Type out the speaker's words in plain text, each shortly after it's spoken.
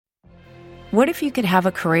What if you could have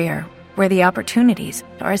a career where the opportunities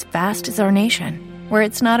are as vast as our nation, where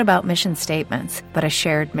it's not about mission statements, but a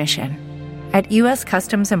shared mission? At U.S.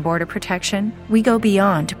 Customs and Border Protection, we go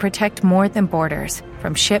beyond to protect more than borders.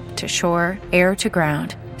 From ship to shore, air to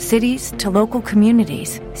ground, cities to local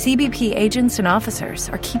communities, CBP agents and officers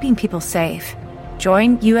are keeping people safe.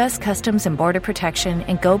 Join U.S. Customs and Border Protection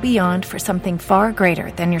and go beyond for something far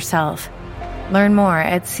greater than yourself. Learn more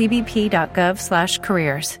at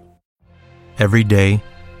cbp.gov/careers. Every day,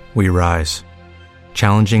 we rise,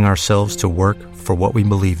 challenging ourselves to work for what we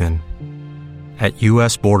believe in. At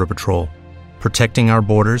U.S. Border Patrol, protecting our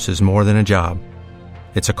borders is more than a job.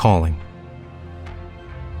 It's a calling.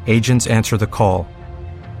 Agents answer the call,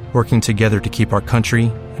 working together to keep our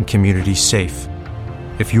country and communities safe.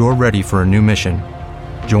 If you are ready for a new mission,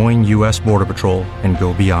 join U.S. Border Patrol and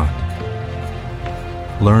go beyond.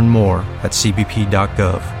 Learn more at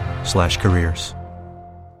cbp.gov/careers.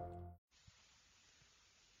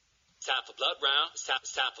 Time for Bloodround. It's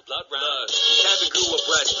time for Bloodround. Kevin grew up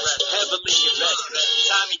wrestling, heavily invested.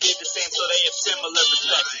 Tommy did the same, so they have similar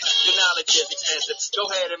perspectives. The knowledge is extensive. Go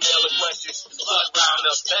ahead and mail the questions. It's Bloodround,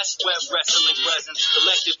 the best web wrestling presence.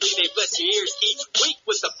 Collectively, they bless your ears each week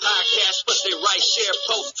with the podcast. But they write, share,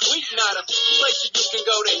 post, tweet, not a place you can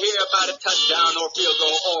go to hear about a touchdown or field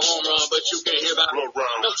goal or home run. But you can hear about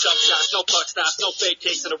Bloodround. No jump shots, no puck stops, no fake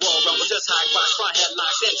kicks in the Royal Rumble. Just high cross, front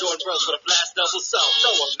headlocks, and Jordan Bros with a blast double so.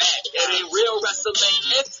 Throw a match. It ain't real wrestling,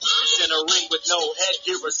 it's in a ring with no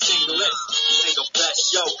headgear or singlet. Single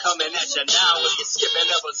best show coming at you now. If you skip an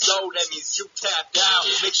episode, that means you tapped out.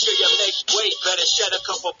 Make sure you make weight, better shed a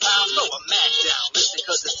couple pounds. Throw a mat down, listen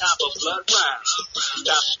cause it's time for Bloodround. It's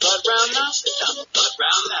time for Bloodround now, it's time for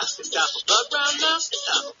Bloodround now. It's time for Bloodround now, it's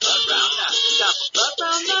time for Bloodround now. It's time for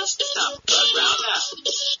Bloodround now, it's time for Bloodround now.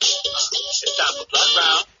 It's time for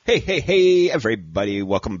Bloodround. Hey, everybody.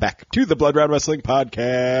 Welcome back to the Bloodround Wrestling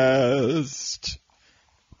Podcast.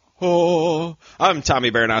 Oh, I'm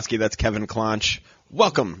Tommy Baranowski. That's Kevin Clonch.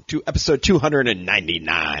 Welcome to episode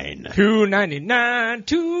 299.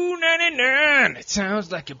 299. It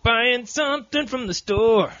sounds like you're buying something from the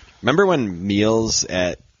store. Remember when meals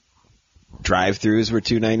at drive-thrus were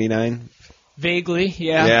 $2.99? Vaguely,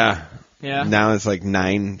 yeah. Yeah. Now it's like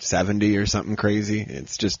 $9.70 or something crazy.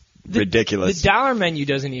 It's just ridiculous. The dollar menu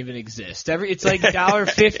doesn't even exist. It's like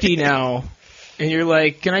 $1.50 now. And you're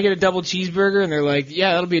like, can I get a double cheeseburger? And they're like,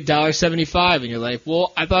 yeah, that'll be $1.75. And you're like,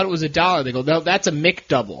 well, I thought it was $1. They go, no, that's a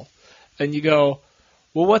McDouble. And you go,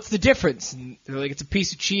 well, what's the difference? And they're like, it's a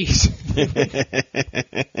piece of cheese.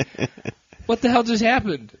 What the hell just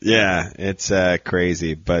happened? Yeah, it's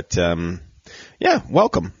crazy. But, yeah,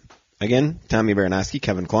 welcome. Again, Tommy Baranowski,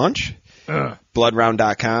 Kevin Clonch.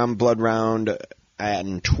 Bloodround.com, Bloodround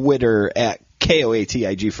on Twitter at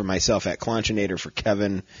KOATIG for myself, at Clonchinator for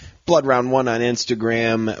Kevin. Bloodround1 on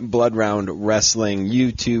Instagram, Bloodround Wrestling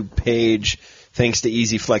YouTube page. Thanks to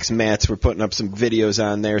Easy Flex Mats, we're putting up some videos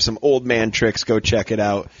on there, some old man tricks. Go check it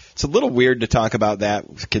out. It's a little weird to talk about that,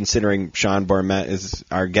 considering Sean Bormet is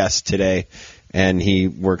our guest today, and he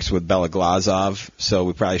works with Bela Glazov, so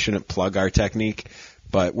we probably shouldn't plug our technique.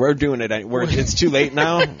 But we're doing it. It's too late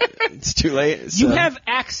now. It's too late. So. You have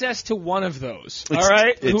access to one of those, all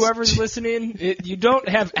right? Whoever's listening, you don't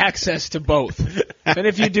have access to both. And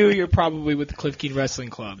if you do, you're probably with the Cliff Keen Wrestling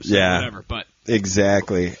Club. So yeah, whatever. But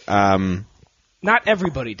exactly. Not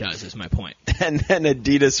everybody does, is my point. And then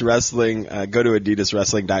Adidas Wrestling, go to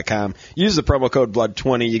adidaswrestling.com. Use the promo code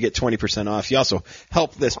BLOOD20. You get 20% off. You also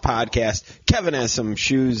help this podcast. Kevin has some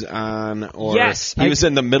shoes on. Yes. He was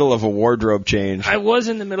in the middle of a wardrobe change. I was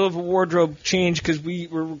in the middle of a wardrobe change because we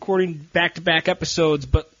were recording back-to-back episodes,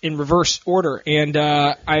 but in reverse order. And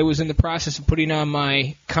I was in the process of putting on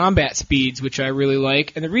my combat speeds, which I really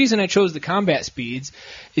like. And the reason I chose the combat speeds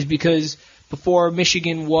is because before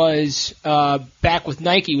Michigan was back with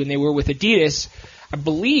Nike when they were with Adidas, I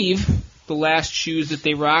believe the last shoes that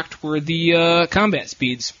they rocked were the combat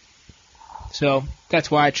speeds. So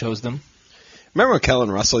that's why I chose them. Remember when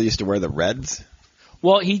Kellen Russell used to wear the Reds?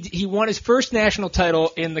 Well, he won his first national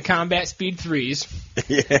title in the combat speed 3s.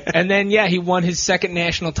 Yeah. And then, he won his second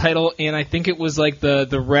national title in, I think it was like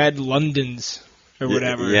the Red Londons or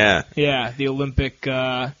whatever. Yeah. Yeah, the Olympic.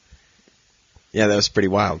 Yeah, that was pretty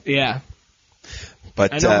wild. Yeah.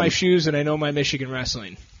 But I know my shoes and I know my Michigan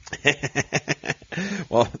wrestling.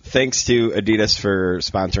 Well, thanks to Adidas for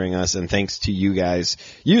sponsoring us, and thanks to you guys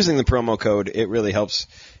using the promo code. It really helps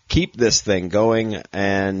keep this thing going,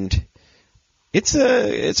 and it's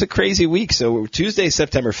a crazy week. So Tuesday,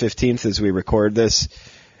 September 15th, as we record this,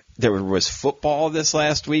 there was football this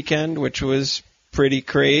last weekend, which was pretty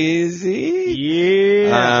crazy.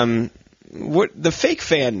 Yeah. what the fake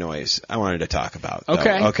fan noise I wanted to talk about. Though.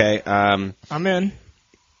 Okay. Okay. I'm in.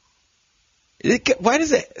 Why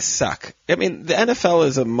does it suck? I mean, the NFL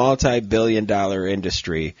is a multi-billion-dollar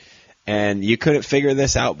industry, and you couldn't figure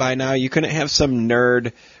this out by now. You couldn't have some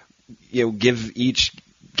nerd, give each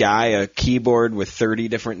guy a keyboard with 30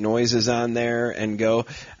 different noises on there and go.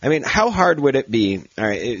 I mean, how hard would it be? All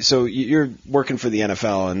right, so you're working for the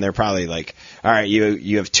NFL, and they're probably like, all right,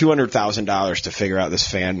 you have $200,000 to figure out this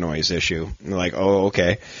fan noise issue. And they're like, oh,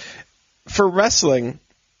 okay. For wrestling,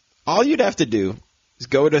 all you'd have to do is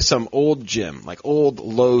go to some old gym, like old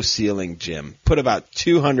low-ceiling gym, put about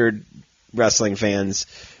 200 wrestling fans,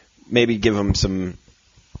 maybe give them some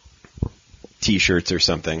T-shirts or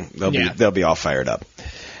something. They'll be all fired up.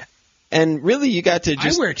 And really, you got to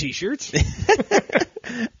just... I wear T-shirts.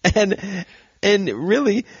 and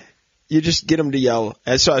really, you just get them to yell.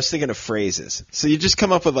 So I was thinking of phrases. So you just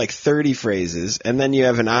come up with like 30 phrases, and then you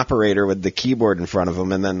have an operator with the keyboard in front of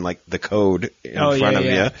them, and then like the code in front of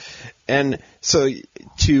you. And so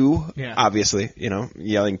two, obviously,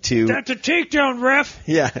 yelling two. That's a takedown, ref.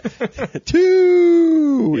 Yeah.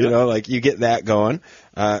 Two. Yep. Like you get that going.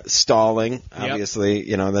 Stalling,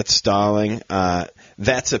 obviously, that's stalling.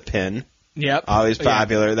 That's a pin. Yep. Always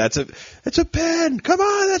popular. Yeah. That's a pin. Come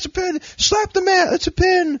on, that's a pin. Slap the mat. That's a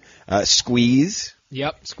pin. Squeeze.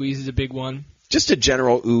 Yep. Squeeze is a big one. Just a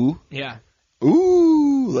general ooh. Yeah.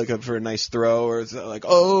 Ooh, like for a nice throw, or it's like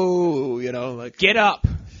like get up.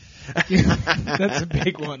 That's a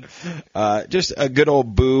big one. Just a good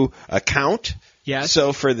old boo. A count. Yes.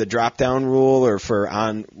 So for the drop down rule, or for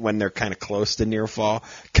when they're kind of close to near fall,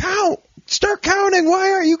 count. Start counting.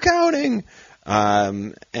 Why are you counting?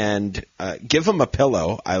 And give them a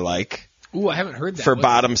pillow. I like. Ooh, I haven't heard that. For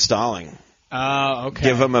bottom stalling. Oh, okay.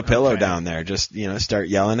 Give them a pillow down there. Just start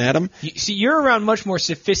yelling at them. See, you're around much more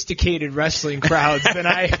sophisticated wrestling crowds than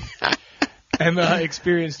I am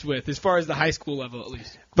experienced with, as far as the high school level, at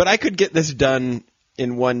least. But I could get this done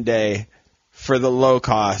in one day for the low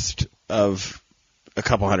cost of a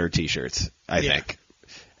couple hundred T-shirts, I think.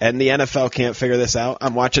 And the NFL can't figure this out.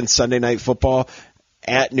 I'm watching Sunday Night Football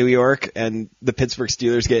at New York, and the Pittsburgh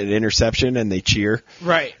Steelers get an interception, and they cheer.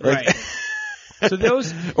 Right. So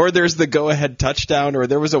those, or there's the go-ahead touchdown, or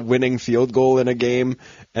there was a winning field goal in a game,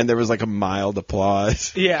 and there was like a mild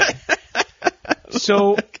applause. Yeah.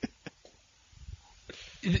 So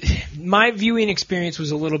my viewing experience was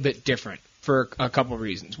a little bit different for a couple of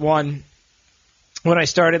reasons. One, when I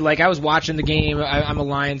started, I was watching the game. I'm a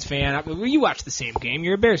Lions fan. You watch the same game.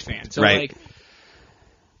 You're a Bears fan. So, right.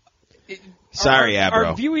 Sorry, Abro.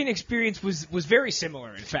 Our viewing experience was very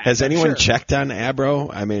similar, in fact. Has anyone checked on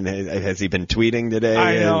Abro? I mean, has he been tweeting today?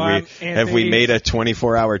 I know. Have we made a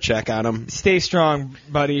 24-hour check on him? Stay strong,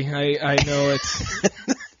 buddy. I know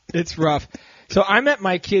it's rough. So I'm at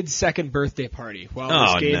my kid's second birthday party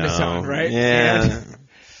while this game is on, right? Yeah.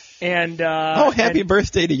 And happy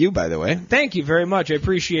birthday to you, by the way. Thank you very much. I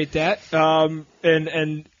appreciate that.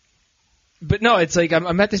 But no, it's like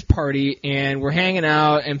I'm at this party and we're hanging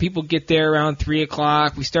out, and people get there around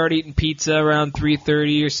 3:00. We start eating pizza around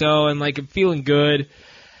 3:30 or so, and I'm feeling good.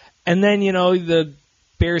 And then the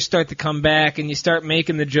Bears start to come back, and you start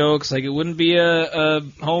making the jokes like it wouldn't be a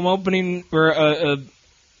home opening or a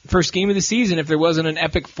first game of the season if there wasn't an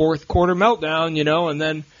epic fourth quarter meltdown, And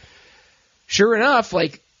then, sure enough,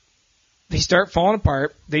 they start falling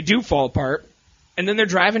apart. They do fall apart, and then they're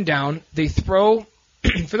driving down. They throw.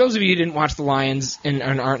 For those of you who didn't watch the Lions and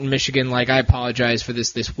aren't in Michigan, I apologize for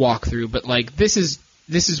this walkthrough, but this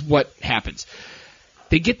is what happens.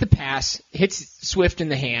 They get the pass, hits Swift in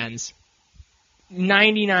the hands.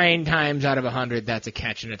 99 times out of 100, that's a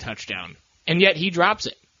catch and a touchdown, and yet he drops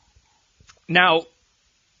it. Now,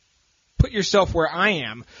 put yourself where I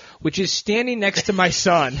am, which is standing next to my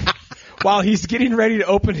son while he's getting ready to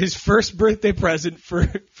open his first birthday present for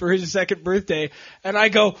his second birthday, and I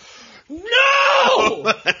go,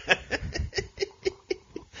 no!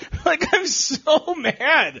 I'm so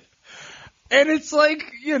mad. And it's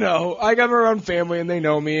I'm around family and they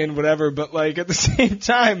know me and whatever, but at the same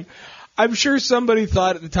time, I'm sure somebody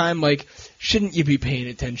thought at the time, shouldn't you be paying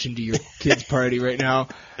attention to your kid's party right now?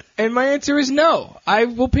 And my answer is no. I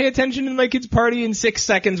will pay attention to my kid's party in 6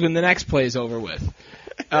 seconds when the next play is over with.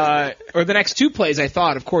 Or the next two plays, I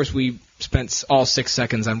thought. Of course, we spent all 6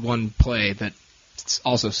 seconds on one play that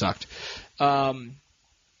also sucked.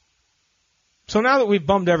 So now that we've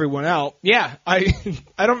bummed everyone out, I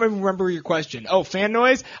don't remember your question. Oh, fan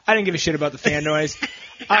noise? I didn't give a shit about the fan noise.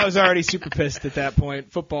 I was already super pissed at that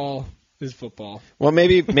point. Football is football. Well,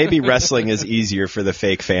 maybe wrestling is easier for the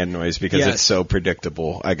fake fan noise because it's so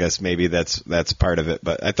predictable. I guess maybe that's part of it.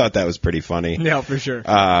 But I thought that was pretty funny. Yeah, for sure.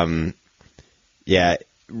 yeah,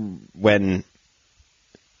 when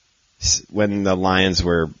the Lions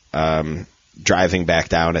were driving back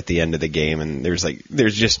down at the end of the game, and there's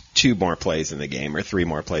just 2 more plays in the game or 3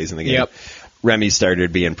 more plays in the game. Yep. Remy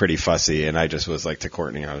started being pretty fussy, and I just was like to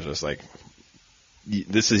Courtney, I was just like,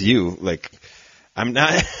 "This is you. Like, I'm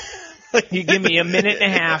not." You give me a minute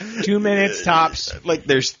and a half, 2 minutes tops. Like,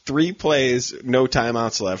 there's 3 plays, no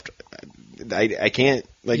timeouts left. I can't.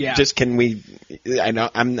 Like, Yeah. just can we? I know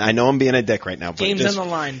I'm being a dick right now. But Game's just, on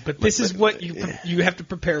the line, but this is what you have to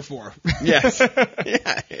prepare for. Yes.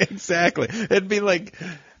 Yeah. Exactly. It'd be like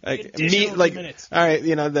me. Like, minutes. All right.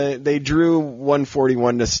 You know, they drew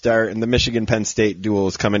 141 to start, and the Michigan Penn State duel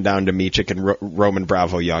is coming down to Michik and Roman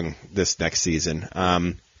Bravo Young this next season.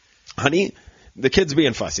 Honey, the kid's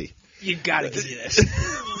being fussy. You gotta give me this.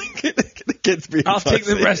 The kid's being I'll fussy. take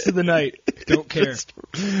the rest of the night. Don't care.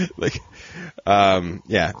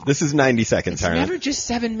 Yeah, this is 90 seconds, It's Harlan. never just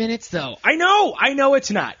 7 minutes, though. I know it's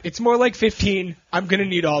not. It's more like 15. I'm gonna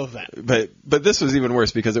need all of that. But this was even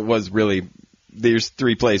worse because it was really there's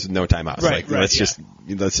 3 plays with no timeouts. Right, Let's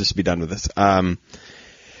just be done with this.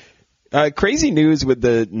 Crazy news with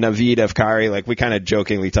the Naveed Afkari. Like, we kind of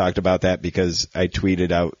jokingly talked about that because I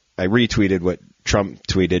retweeted what Trump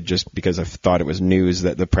tweeted just because I thought it was news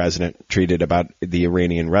that the president tweeted about the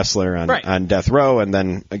Iranian wrestler on death row, and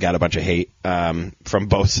then I got a bunch of hate from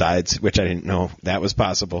both sides, which I didn't know that was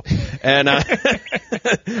possible. And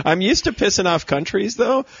I'm used to pissing off countries,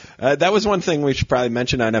 though. That was one thing we should probably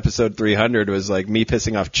mention on episode 300 was like me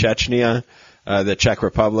pissing off Chechnya, the Czech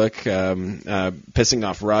Republic, pissing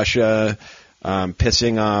off Russia,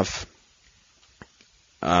 pissing off.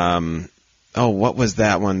 What was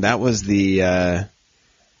that one? That was the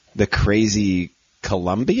crazy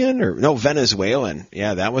Colombian Venezuelan.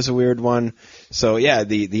 Yeah, that was a weird one. So yeah,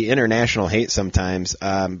 the international hate sometimes.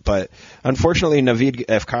 But unfortunately, Naveed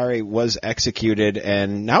Afkari was executed,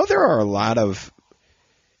 and now there are a lot of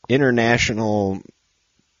international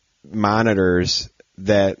monitors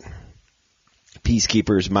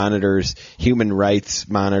peacekeepers monitors, human rights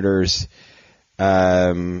monitors,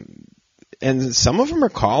 and some of them are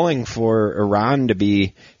calling for Iran to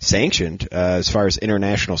be sanctioned as far as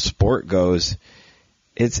international sport goes.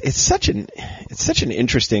 It's such an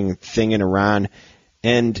interesting thing in Iran,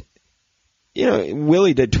 and you know,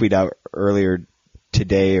 Willie did tweet out earlier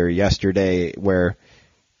today or yesterday where,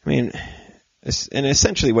 I mean, and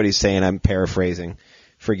essentially what he's saying, I'm paraphrasing,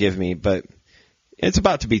 forgive me, but it's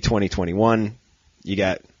about to be 2021.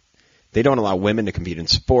 They don't allow women to compete in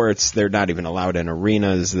sports. They're not even allowed in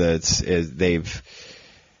arenas. It's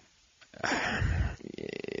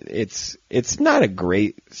not a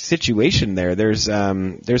great situation there. There's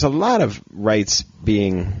a lot of rights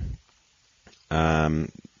being. We're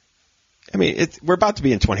about to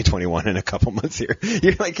be in 2021 in a couple months here.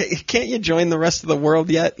 You're like, can't you join the rest of the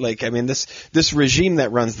world yet? Like, I mean, this regime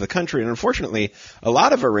that runs the country, and unfortunately, a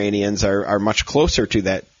lot of Iranians are much closer to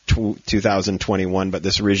that 2021, but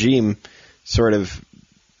this regime sort of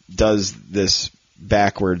does this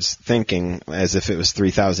backwards thinking as if it was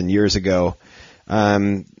 3,000 years ago.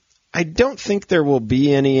 I don't think there will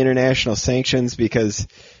be any international sanctions because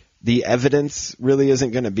the evidence really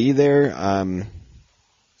isn't going to be there.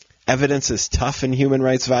 Evidence is tough in human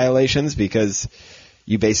rights violations because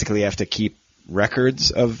you basically have to keep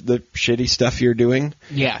records of the shitty stuff you're doing.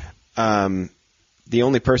 Yeah. The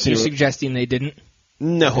only person You're suggesting they didn't?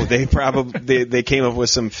 No, they probably they came up with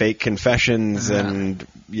some fake confessions and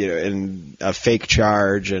and a fake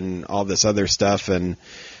charge and all this other stuff, and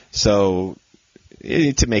so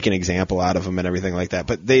to make an example out of them and everything like that.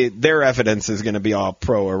 But their evidence is going to be all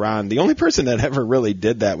pro-Iran. The only person that ever really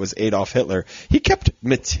did that was Adolf Hitler. He kept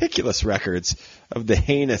meticulous records of the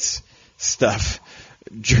heinous stuff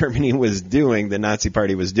Germany was doing, the Nazi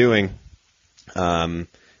Party was doing.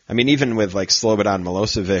 I mean, even with like Slobodan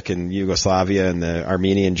Milosevic in Yugoslavia and the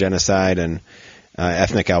Armenian genocide and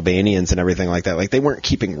ethnic Albanians and everything like that, like they weren't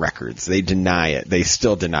keeping records. They deny it. They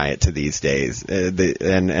still deny it to these days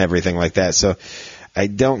and everything like that. So I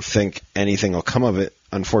don't think anything will come of it,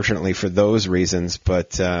 unfortunately, for those reasons.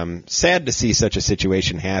 But sad to see such a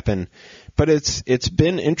situation happen. But it's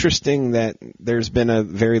been interesting that there's been a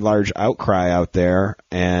very large outcry out there,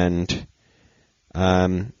 and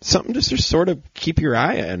something just to sort of keep your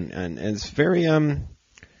eye on, and it's very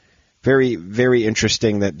very, very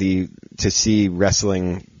interesting that to see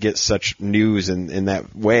wrestling get such news in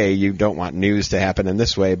that way. You don't want news to happen in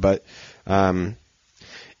this way, but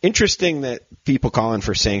interesting that people calling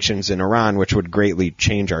for sanctions in Iran, which would greatly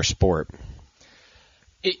change our sport.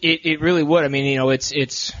 It really would. I mean,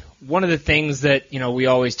 it's one of the things that, we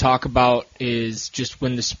always talk about is just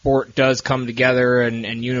when the sport does come together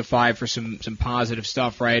and unify for some positive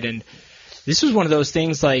stuff, right? And this was one of those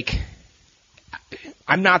things, like,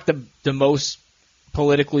 I'm not the most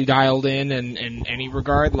politically dialed in any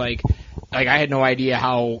regard. Like I had no idea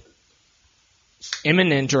how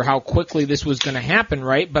imminent or how quickly this was going to happen,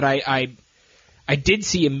 right? But I did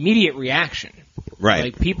see immediate reaction. Right.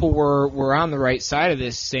 Like, people were on the right side of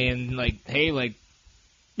this, saying, like, hey, like,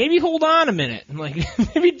 maybe hold on a minute. I'm like,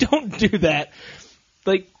 maybe don't do that.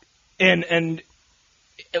 Like, and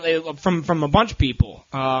from a bunch of people.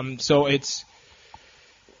 So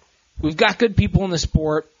we've got good people in the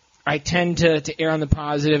sport. I tend to err on the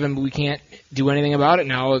positive, and we can't do anything about it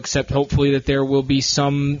now, except hopefully that there will be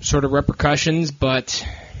some sort of repercussions. But,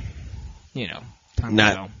 time will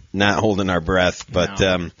tell. Not holding our breath, but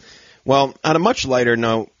No. Well, on a much lighter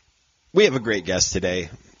note, we have a great guest today,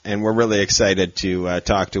 and we're really excited to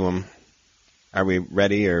talk to him. Are we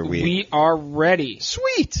ready? We are ready.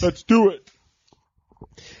 Sweet. Let's do it.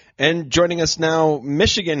 And joining us now,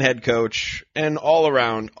 Michigan head coach and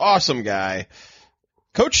all-around awesome guy,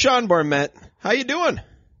 Coach Sean Bormet. How you doing?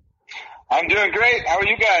 I'm doing great. How are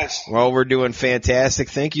you guys? Well, we're doing fantastic.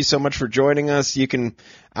 Thank you so much for joining us. You can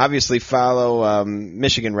obviously follow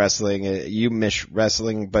Michigan Wrestling, Mish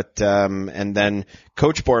Wrestling, but and then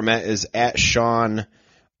Coach Bormet is at Sean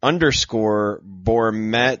 _Bormet.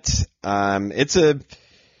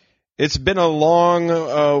 It's been a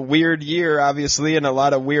long, weird year, obviously, and a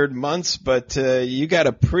lot of weird months, but you got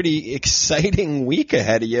a pretty exciting week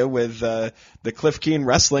ahead of you with the Cliff Keen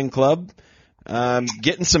Wrestling Club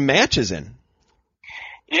getting some matches in.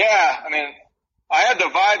 Yeah, I mean, I had the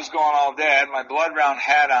vibes going all day. I had my Bloodround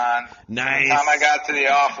hat on. Nice. From the time I got to the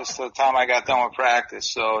office to the time I got done with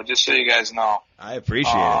practice. So just so you guys know. I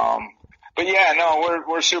appreciate it. But yeah, no,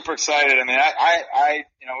 we're super excited. I mean, I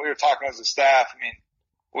we were talking as a staff. I mean,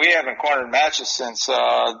 we haven't cornered matches since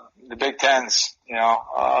the Big Tens,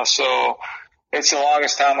 so it's the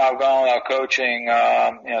longest time I've gone without coaching,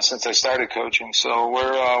 since I started coaching. So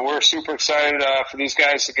we're super excited for these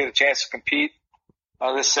guys to get a chance to compete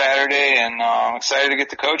this Saturday, and I'm excited to get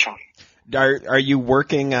to coach them. Are you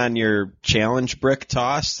working on your challenge brick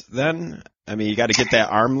toss then? I mean, you got to get that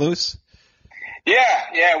arm loose.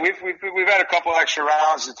 Yeah, we've had a couple extra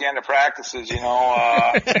rounds at the end of practices.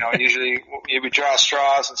 Usually we draw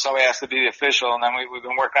straws and somebody has to be the official, and then we've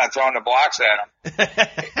been working on throwing the blocks at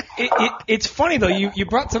them. It's funny though. You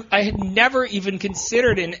brought some. I had never even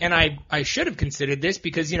considered, and I should have considered this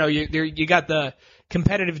because you got the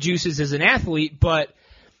competitive juices as an athlete, but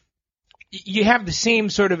you have the same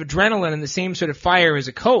sort of adrenaline and the same sort of fire as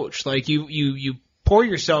a coach. Like you pour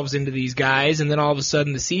yourselves into these guys, and then all of a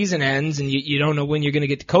sudden the season ends, and you don't know when you're going to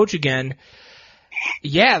get to coach again.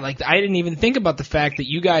 Yeah, like I didn't even think about the fact that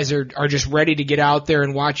you guys are just ready to get out there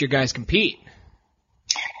and watch your guys compete.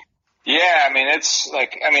 Yeah, I mean,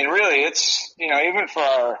 really, it's, even for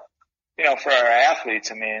our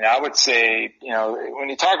athletes, I mean, I would say, when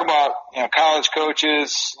you talk about, college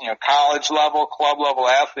coaches, college level, club level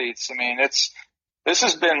athletes, I mean, this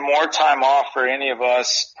has been more time off for any of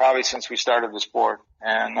us probably since we started the sport.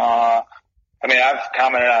 And, I mean, I've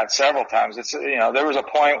commented on it several times. It's, there was a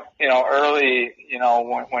point, early,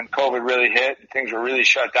 when COVID really hit and things were really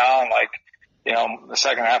shut down, like, the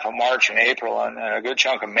second half of March and April and a good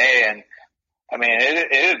chunk of May. And I mean,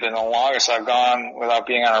 it had been the longest I've gone without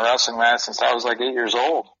being on a wrestling mat since I was like 8 years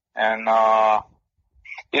old. And,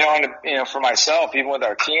 for myself, even with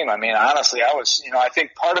our team, I mean, honestly, I was, I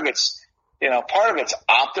think part of it's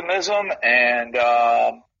optimism and,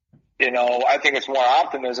 I think it's more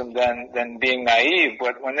optimism than being naive.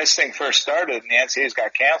 But when this thing first started and the NCAAs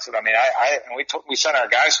got canceled, I mean, we sent our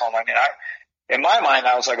guys home. I mean, in my mind,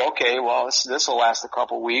 I was like, okay, well, this will last a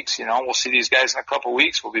couple weeks. We'll see these guys in a couple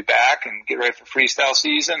weeks. We'll be back and get ready for freestyle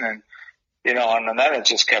season. And, and then it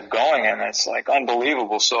just kept going, and it's like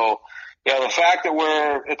unbelievable. So, the fact that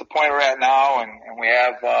we're at the point we're at now and we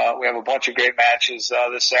have a bunch of great matches,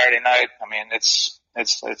 this Saturday night. I mean, it's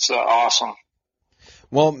awesome.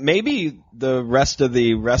 Well, maybe the rest of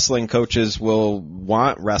the wrestling coaches will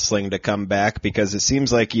want wrestling to come back because it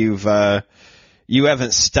seems like you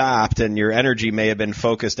haven't stopped and your energy may have been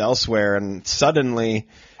focused elsewhere, and suddenly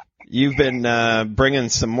you've been bringing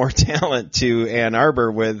some more talent to Ann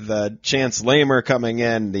Arbor with Chance Lamer coming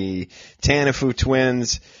in, the Tanafu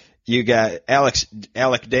twins. You got Alec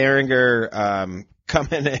Daringer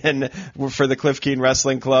coming in for the Cliff Keen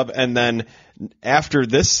Wrestling Club, and then after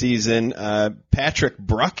this season, Patrick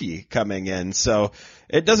Brucky coming in. So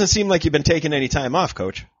it doesn't seem like you've been taking any time off,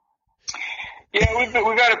 Coach. Yeah, we've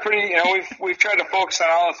got a pretty, we've tried to focus on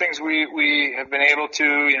all the things we have been able to,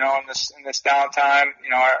 in this downtime.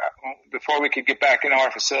 Before we could get back into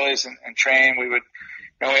our facilities and train, we would,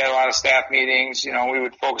 we had a lot of staff meetings. We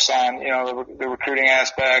would focus on, the recruiting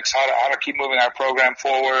aspects, how to keep moving our program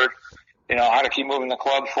forward, how to keep moving the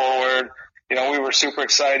club forward. We were super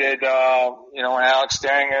excited, when Alex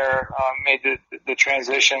Deringer made the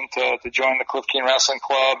transition to join the Cliff Keen Wrestling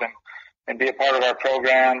Club and be a part of our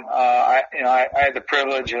program. I had the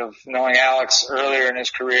privilege of knowing Alex earlier in his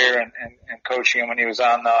career and coaching him when he was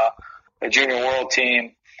on the junior world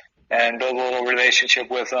team and build a little relationship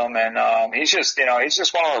with him. And he's just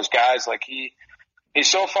one of those guys, like he's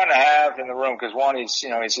so fun to have in the room because one,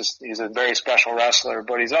 he's a very special wrestler,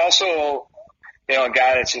 but he's also a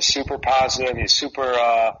guy that's just super positive. He's super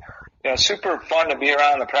super fun to be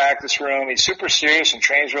around in the practice room. He's super serious and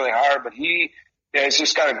trains really hard, but he's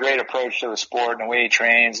just got a great approach to the sport and the way he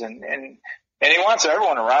trains, and he wants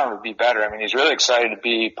everyone around him to be better. I mean, he's really excited to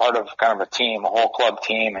be part of kind of a team, a whole club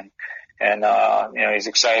team, and he's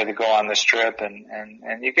excited to go on this trip, and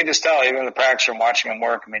you can just tell even in the practice room watching him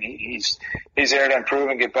work. I mean, he's there to improve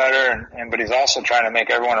and get better, but he's also trying to make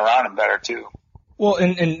everyone around him better too. Well,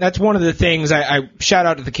 and that's one of the things I shout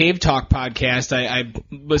out to the Cave Talk podcast. I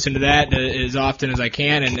listen to that as often as I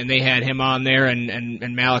can, and they had him on there,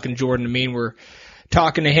 and Malik and Jordan Amin were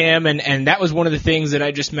talking to him, and that was one of the things that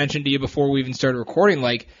I just mentioned to you before we even started recording.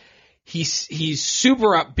 Like, he's super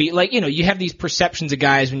upbeat. Like, you have these perceptions of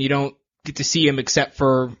guys when you don't get to see them except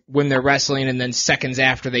for when they're wrestling and then seconds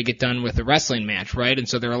after they get done with the wrestling match, right? And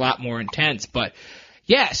so they're a lot more intense, but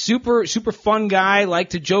yeah, super fun guy,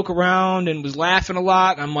 liked to joke around and was laughing a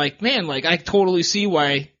lot. I'm like, man, like, I totally see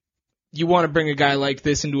why you want to bring a guy like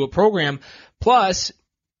this into a program. Plus,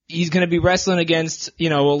 he's going to be wrestling against,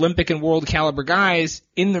 Olympic and world caliber guys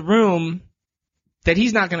in the room that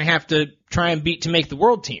he's not going to have to try and beat to make the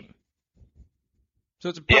world team. So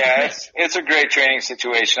it's a perfect mix. It's a great training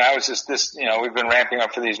situation. I was just we've been ramping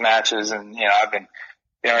up for these matches, and, I've been,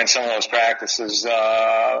 in some of those practices,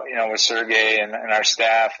 with Sergey and our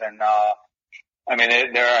staff. And,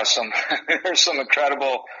 there are there's some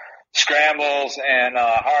incredible scrambles and,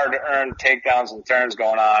 hard-earned takedowns and turns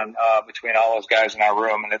going on, between all those guys in our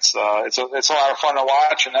room. And it's a lot of fun to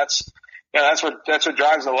watch. And that's what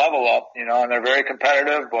drives the level up, and they're very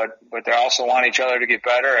competitive, but they also want each other to get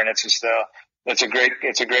better. And it's just, it's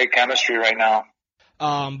a great chemistry right now.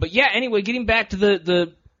 But yeah, anyway, getting back to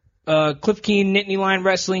the Cliff Keen Nittany Lion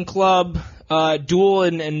Wrestling Club duel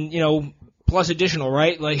and plus additional,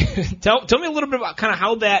 right? Like, tell me a little bit about kind of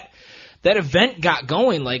how that event got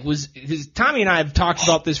going. Like, Tommy and I have talked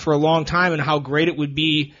about this for a long time and how great it would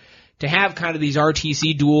be to have kind of these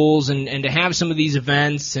RTC duels and to have some of these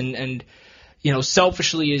events and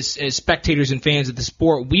selfishly as spectators and fans of the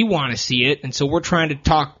sport, we want to see it. And so we're trying to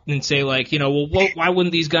talk and say, like, why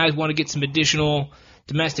wouldn't these guys want to get some additional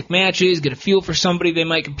domestic matches, get a feel for somebody they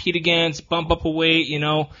might compete against, bump up a weight,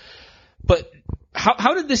 But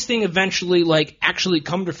how did this thing eventually, like, actually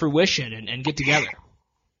come to fruition and get together?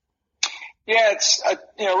 Yeah, it's,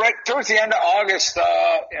 right towards the end of August,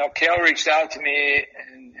 Cale reached out to me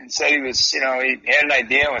and said he was, he had an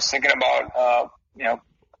idea and was thinking about,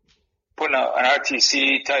 putting an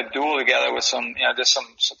RTC type duel together with some, just some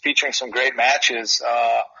featuring some great matches.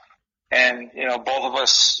 And, both of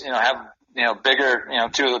us, have, bigger,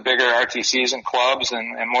 two of the bigger RTCs and clubs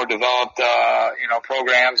and more developed,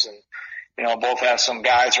 programs, and, both have some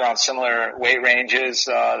guys around similar weight ranges,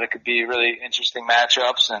 that could be really interesting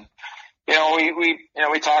matchups. And,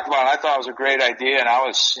 we talked about it. I thought it was a great idea, and I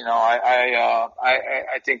was,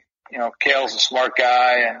 I think, Cale's a smart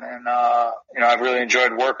guy, and I've really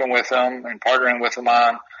enjoyed working with him and partnering with him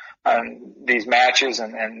on these matches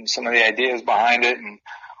and some of the ideas behind it. And,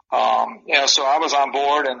 so I was on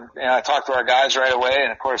board, and I talked to our guys right away,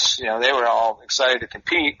 and of course, they were all excited to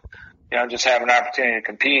compete, just have an opportunity to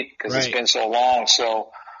compete because It's been so long.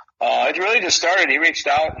 So, it really just started. He reached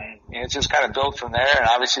out, and it just kind of built from there. And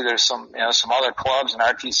obviously there's some other clubs and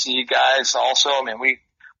RTC guys also. I mean,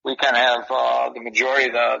 we kind of have, the majority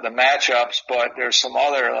of the matchups, but there's some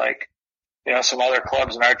other, like, some other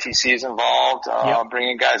clubs and RTCs involved,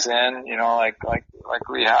 bringing guys in, like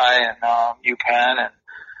Lehigh and, UPenn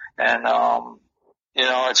and,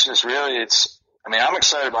 it's just really, I'm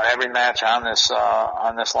excited about every match on this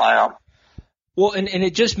lineup. Well, and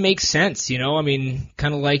it just makes sense,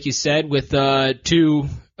 kind of like you said, with two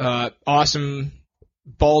awesome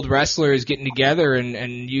bald wrestlers getting together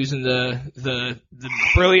and using the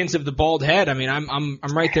brilliance of the bald head. I mean, I'm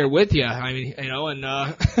right there with you. I mean, and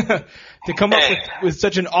to come up with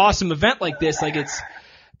such an awesome event like this, like it's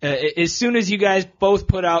as soon as you guys both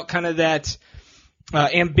put out kind of that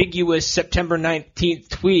ambiguous September 19th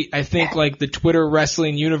tweet, I think like the Twitter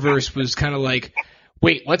wrestling universe was kind of like,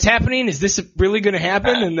 wait, what's happening? Is this really going to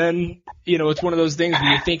happen? And then, it's one of those things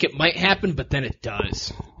where you think it might happen, but then it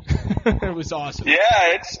does. It was awesome.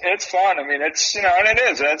 Yeah, it's fun. I mean, it's, and it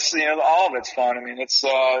is. That's, all of it's fun. I mean, it's,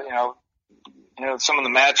 some of the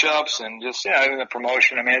matchups and just, even the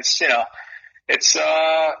promotion. I mean, it's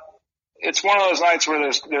one of those nights where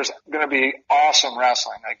there's going to be awesome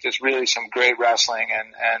wrestling, like just really some great wrestling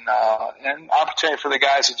and opportunity for the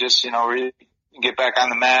guys to just, really get back on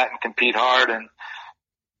the mat and compete hard. And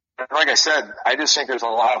like I said, I just think there's a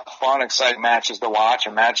lot of fun, exciting matches to watch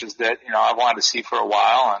and matches that, I've wanted to see for a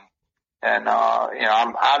while. And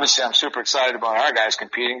I'm super excited about our guys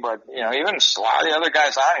competing, but, even a lot of the other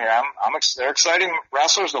guys on here, they're exciting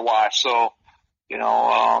wrestlers to watch. So,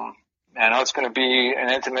 I know it's going to be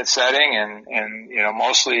an intimate setting and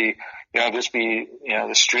mostly, just be,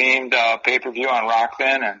 the streamed, pay-per-view on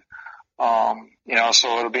Rockfin and,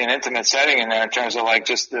 so it'll be an intimate setting in there in terms of like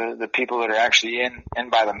just the people that are actually in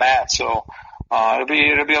by the mat. So, it'll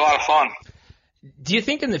be a lot of fun. Do you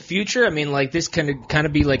think in the future, I mean, like this can kind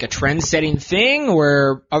of be like a trend-setting thing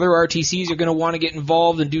where other RTCs are going to want to get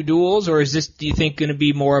involved and do duels, or is this, do you think, going to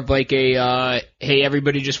be more of like a, hey,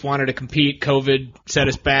 everybody just wanted to compete, COVID set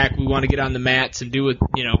us back, we want to get on the mats and do it,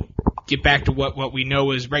 get back to what we know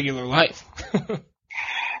is regular life?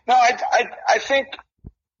 No, I think,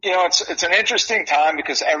 it's an interesting time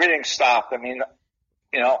because everything stopped. I mean,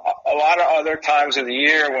 a lot of other times of the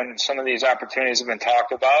year when some of these opportunities have been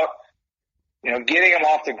talked about, getting them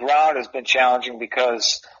off the ground has been challenging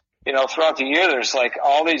because, throughout the year there's like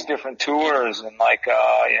all these different tours and like,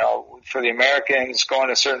 for the Americans going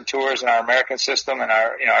to certain tours in our American system and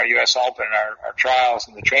our U.S. Open and our trials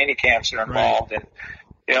and the training camps that are involved. Right.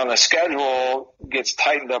 And, the schedule gets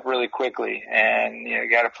tightened up really quickly and, you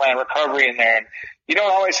got to plan recovery in there. And you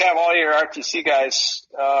don't always have all your RTC guys,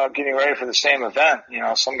 getting ready for the same event.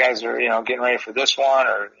 Some guys are, getting ready for this one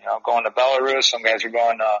or, going to Belarus. Some guys are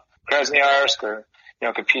going to Krasnoyarsk or,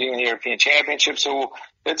 competing in the European Championship. So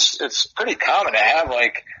it's pretty common to have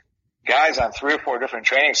like guys on 3 or 4 different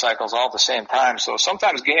training cycles all at the same time. So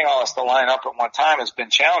sometimes getting all this to line up at one time has been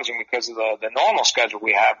challenging because of the normal schedule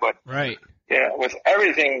we have. But right. With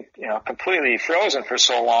everything, completely frozen for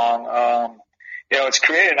so long, it's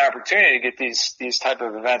created an opportunity to get these type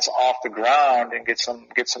of events off the ground and get some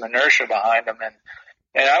inertia behind them.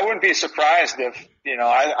 And I wouldn't be surprised if,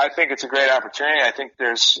 I think it's a great opportunity. I think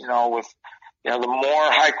there's, with, the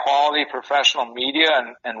more high quality professional media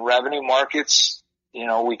and revenue markets,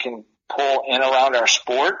 we can pull in around our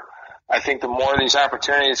sport. I think the more these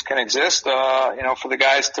opportunities can exist, for the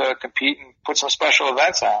guys to compete and put some special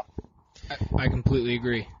events on. I completely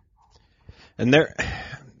agree. And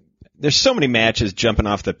there's so many matches jumping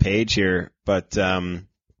off the page here, but, Dom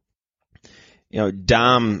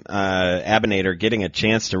Abinator getting a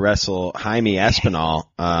chance to wrestle Jaime Espinal.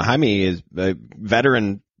 Jaime is a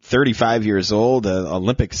veteran, 35 years old,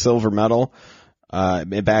 Olympic silver medal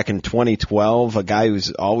back in 2012, a guy who's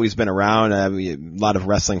always been around. A lot of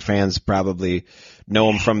wrestling fans probably know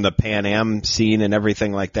him from the Pan Am scene and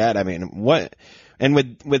everything like that. I mean, what... And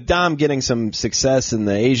with Dom getting some success in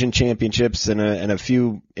the Asian Championships and a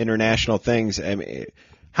few international things, I mean,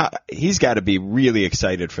 he's got to be really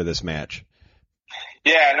excited for this match.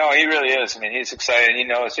 Yeah, no, he really is. I mean, he's excited. He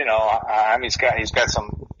knows, he's got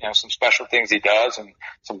some, some special things he does and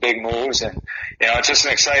some big moves, and it's just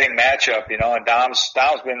an exciting matchup. And Dom's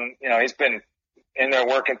been, he's been in there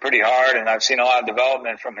working pretty hard, and I've seen a lot of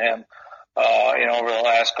development from him. Over the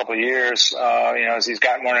last couple of years, as he's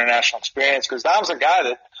gotten more international experience, because Dom's a guy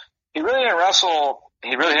that he really didn't wrestle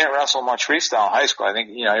much freestyle in high school. I think,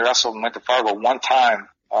 he wrestled and went to Fargo one time.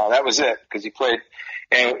 That was it, because he played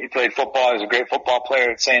football. He was a great football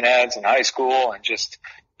player at St. Ed's in high school, and just,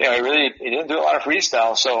 he didn't do a lot of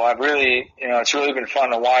freestyle. So I've really, it's really been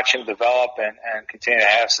fun to watch him develop and continue to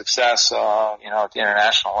have success, at the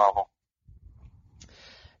international level.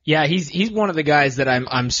 Yeah, he's one of the guys that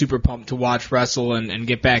I'm super pumped to watch wrestle and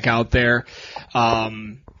get back out there.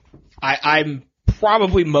 I'm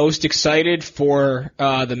probably most excited for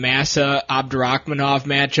the Massa Abdurakhmanov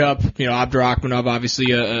matchup. Abdurakhmanov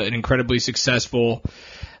obviously an incredibly successful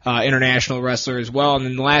international wrestler as well. And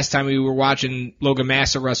then the last time we were watching Logan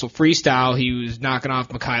Massa wrestle freestyle, he was knocking off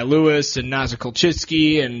Mekhi Lewis and Nazar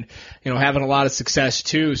Kolchitsky and having a lot of success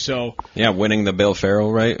too. So yeah, winning the Bill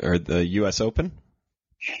Farrell, right, or the U.S. Open.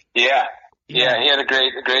 Yeah, he had a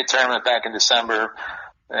great tournament back in December.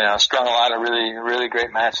 Strung a lot of really, really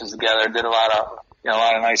great matches together. Did a lot of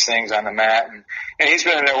nice things on the mat, and he's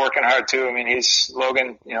been in there working hard too. I mean,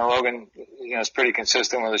 Logan is pretty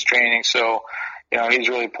consistent with his training. So, he's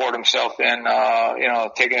really poured himself in,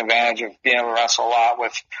 taking advantage of being able to wrestle a lot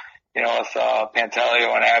with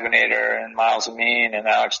Pantelio and Abinator and Miles Amin and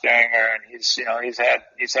Alex Deringer, and he's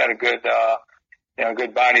had a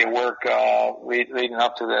good body of work leading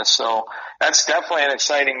up to this. So that's definitely an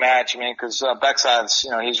exciting match. I mean, because Bexod's,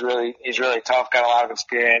 he's really tough, got a lot of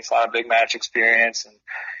experience, a lot of big match experience, and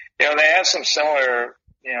they have some similar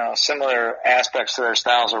aspects to their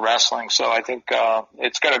styles of wrestling. So I think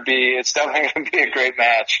it's definitely going to be a great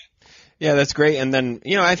match. Yeah, that's great. And then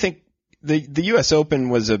I think the U.S. Open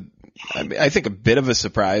was a bit of a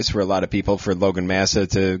surprise for a lot of people for Logan Massa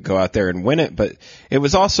to go out there and win it, but it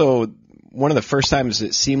was also one of the first times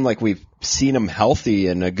it seemed like we've seen him healthy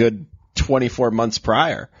in a good 24 months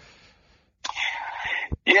prior.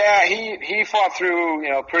 Yeah, he fought through,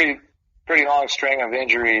 pretty long string of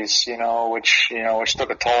injuries, which took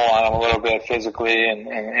a toll on him a little bit physically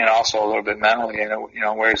and also a little bit mentally,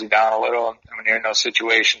 wears you down a little when you're in those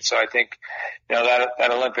situations. So I think,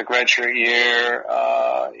 that Olympic redshirt year,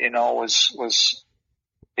 was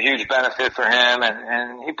a huge benefit for him,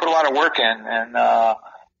 and he put a lot of work in,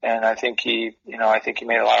 and I think he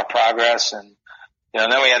made a lot of progress, and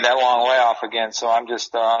then we had that long layoff again. So I'm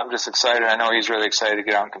just excited. I know he's really excited to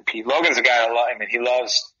get out and compete. Logan's a guy he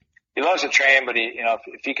loves to train, but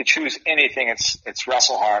if he could choose anything, it's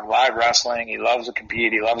wrestle hard, live wrestling. He loves to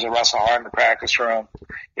compete. He loves to wrestle hard in the practice room.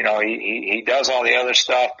 He does all the other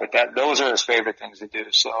stuff, but those are his favorite things to do.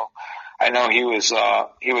 So I know he was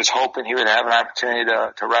hoping he would have an opportunity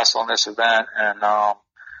to wrestle in this event, and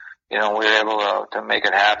we were able to make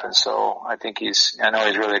it happen. So I know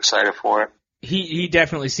he's really excited for it. He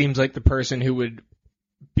definitely seems like the person who would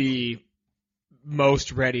be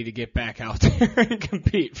most ready to get back out there and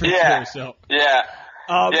compete for sure. So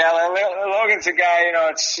Logan's a guy.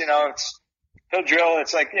 He'll drill.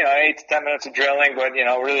 It's like 8 to 10 minutes of drilling, but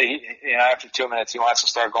really, after 2 minutes, he wants to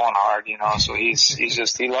start going hard. So he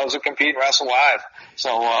loves to compete and wrestle live. So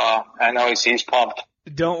I know he's pumped.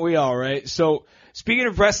 Don't we all, right? So speaking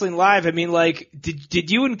of wrestling live, I mean, did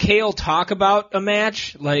you and Kale talk about a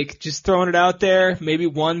match? Just throwing it out there, maybe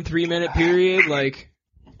 1 3-minute period,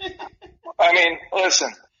 I mean, listen,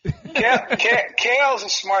 Kale's a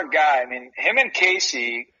smart guy. I mean, him and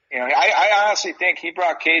Casey, I honestly think he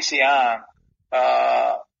brought Casey on,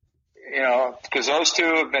 because those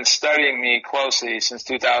two have been studying me closely since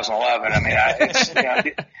 2011. I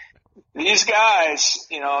mean, these guys,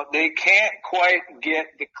 they can't quite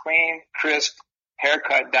get the clean, crisp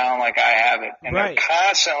haircut down like I have it. And they're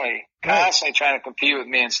constantly trying to compete with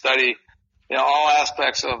me and study, all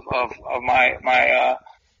aspects of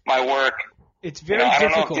my work. It's very I don't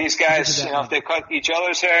difficult. know if these guys, if they cut each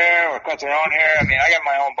other's hair or cut their own hair. I mean, I got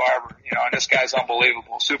my own barber, and this guy's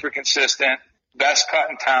unbelievable, super consistent, best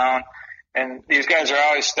cut in town. And these guys are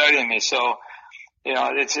always studying me. So,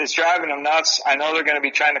 it's driving them nuts. I know they're going to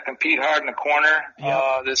be trying to compete hard in the corner,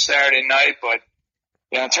 this Saturday night, but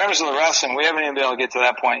in terms of the wrestling, we haven't even been able to get to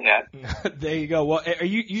that point yet. There you go. Well, are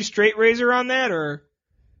you straight razor on that, or?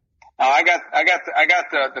 I got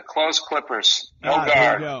the close clippers. No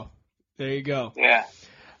guard. There you go. Yeah.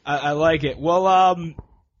 I like it. Well,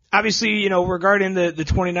 obviously, regarding the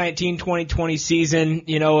 2019-2020 season,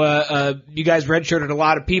 you guys redshirted a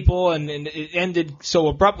lot of people, and it ended so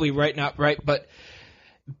abruptly, right? Not right, but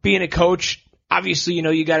being a coach, obviously,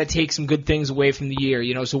 you got to take some good things away from the year,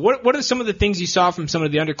 So what are some of the things you saw from some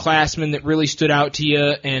of the underclassmen that really stood out to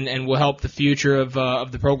you and will help the future of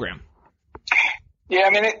the program? Yeah, I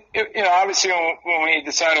mean, obviously when we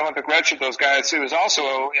decided Olympic redshirt those guys, it was also,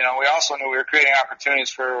 we also knew we were creating opportunities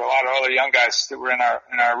for a lot of other young guys that were in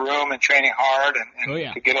our room and training hard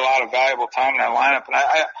and to get a lot of valuable time in our lineup. And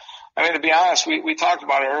I mean, to be honest, we talked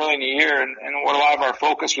about it early in the year and what a lot of our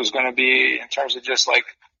focus was going to be in terms of just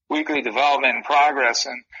weekly development and progress.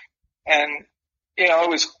 And it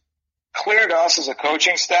was clear to us as a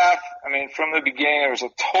coaching staff. I mean, from the beginning, there was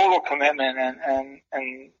a total commitment and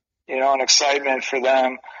an excitement for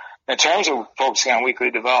them in terms of focusing on weekly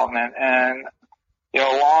development. And,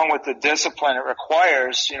 along with the discipline it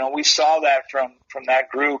requires, we saw that from that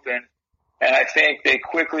group. And I think they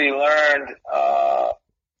quickly learned,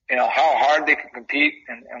 how hard they could compete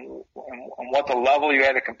and what the level you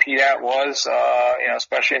had to compete at was,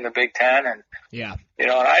 especially in the Big Ten. And,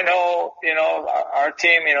 and I know, our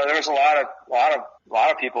team, there was a lot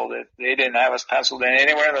of people that they didn't have us penciled in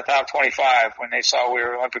anywhere in the top 25 when they saw we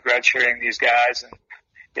were Olympic redshirting these guys. And,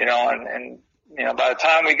 by the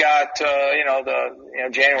time we got,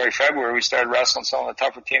 January, February, we started wrestling some of the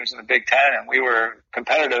tougher teams in the Big Ten, and we were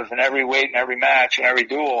competitive in every weight and every match and every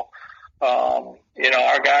duel.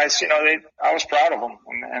 Our guys, I was proud of them,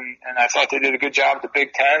 and I thought they did a good job at the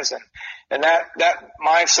Big Tens, and And that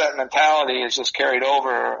mindset mentality is just carried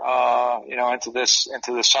over, into this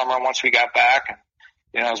summer once we got back.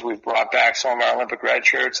 And, as we've brought back some of our Olympic red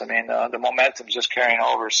shirts, I mean, the momentum's just carrying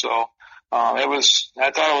over. So, I thought it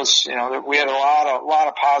was, we had a lot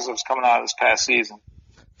of positives coming out of this past season.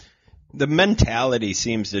 The mentality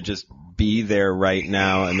seems to just be there right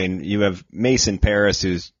now. I mean, you have Mason Paris,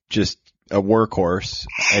 who's just a workhorse.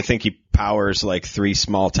 I think he powers like 3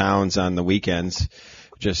 small towns on the weekends.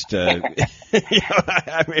 Just to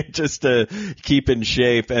keep in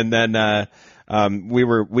shape. And then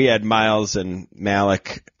we had Miles and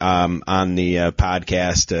Malik on the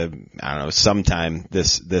podcast I don't know, sometime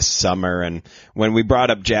this summer, and when we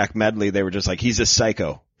brought up Jack Medley, they were just like, he's a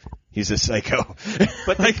psycho. But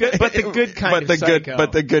the good kind of psycho.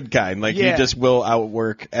 But the good kind. Like, he just will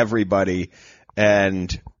outwork everybody.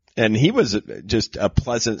 And he was just a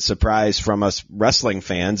pleasant surprise from us wrestling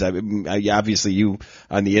fans. Obviously, you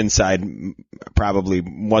on the inside probably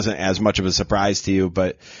wasn't as much of a surprise to you,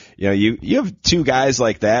 but you have 2 guys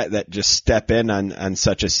like that just step in on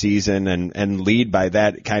such a season and lead by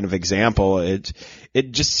that kind of example. It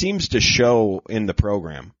just seems to show in the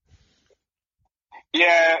program.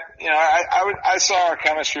 Yeah, I saw our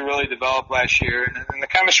chemistry really develop last year, and the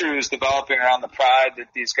chemistry was developing around the pride that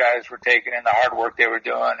these guys were taking and the hard work they were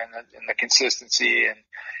doing, and the consistency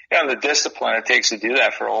and the discipline it takes to do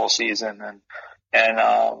that for a whole season. And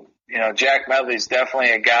Jack Medley's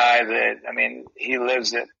definitely a guy that, I mean, he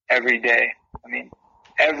lives it every day. I mean,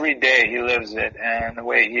 every day he lives it, and the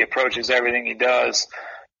way he approaches everything he does,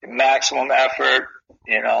 maximum effort,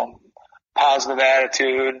 positive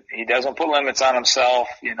attitude. He doesn't put limits on himself.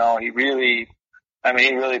 He really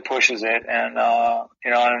pushes it. And,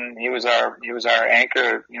 and he was our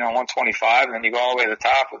anchor, 125. And then you go all the way to the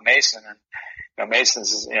top with Mason. And,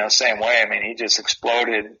 Mason's, same way. I mean, he just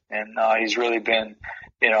exploded, and, he's really been,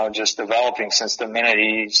 just developing since the minute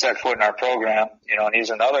he set foot in our program, and he's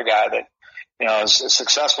another guy that, as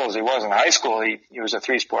successful as he was in high school, he was a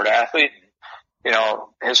 3-sport athlete.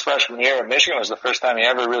 His freshman year at Michigan was the first time he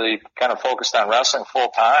ever really kind of focused on wrestling full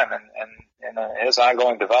time, and his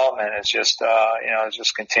ongoing development is just, has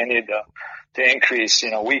just continued to increase,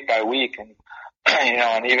 week by week. And,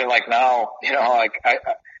 and even like now, I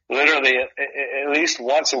literally at least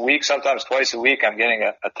once a week, sometimes twice a week, I'm getting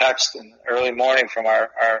a text in the early morning from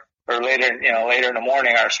or later in the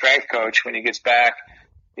morning, our strength coach, when he gets back.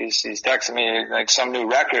 He's texting me like some new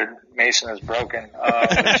record Mason has broken,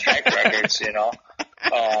 with strength records, and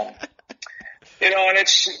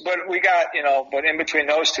but in between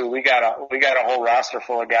those 2, we got a whole roster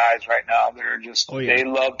full of guys right now that are just, they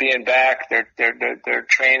love being back. They're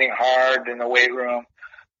training hard in the weight room.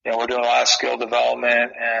 We're doing a lot of skill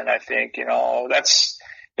development, and I think, that's,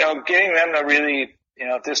 getting them to really,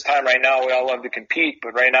 at this time right now, we all love to compete,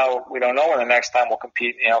 but right now we don't know when the next time we'll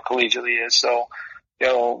compete, collegiately is. So,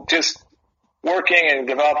 just working and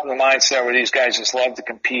developing the mindset where these guys just love to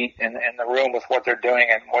compete in the room with what they're doing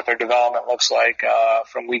and what their development looks like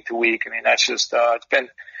from week to week. I mean, that's just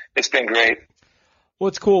it's been great. Well,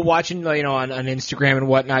 it's cool watching, on Instagram and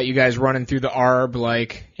whatnot, you guys running through the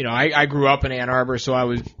ARB. I grew up in Ann Arbor, so I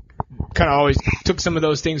was kind of always took some of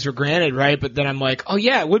those things for granted, right? But then I'm like, oh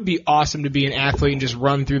yeah, it would be awesome to be an athlete and just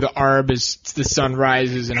run through the ARB as the sun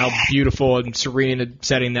rises, and how beautiful and serene a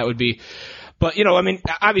setting that would be. But,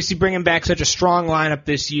 obviously bringing back such a strong lineup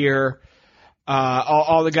this year,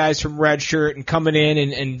 all the guys from Red Shirt and coming in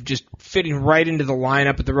and just fitting right into the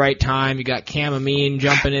lineup at the right time. You got Cam Amin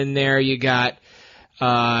jumping in there. You got,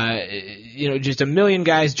 just a million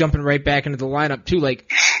guys jumping right back into the lineup too.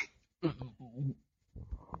 Like,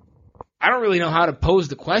 I don't really know how to pose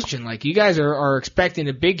the question. Like, you guys are expecting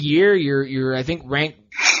a big year. You're I think ranked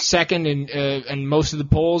second in most of the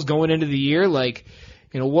polls going into the year. Like,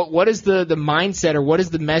 what is the mindset, or what is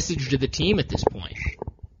the message to the team at this point?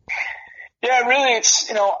 Yeah, really,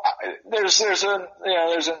 it's, there's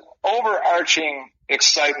an overarching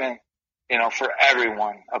excitement, for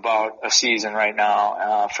everyone about a season right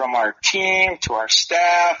now, from our team to our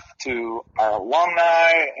staff to our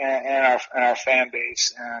alumni and our fan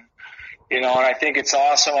base. And I think it's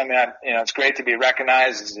awesome. I mean, it's great to be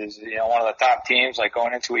recognized as one of the top teams, like,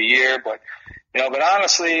 going into a year, but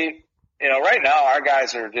honestly, right now our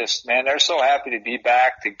guys are just, man, they're so happy to be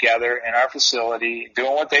back together in our facility,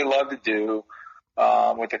 doing what they love to do,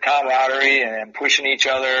 with the camaraderie and pushing each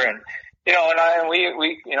other. And,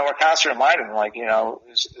 we're constantly reminding them, like,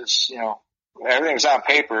 everything's on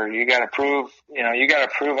paper. You got to prove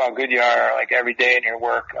how good you are, like, every day in your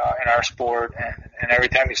work, in our sport. And every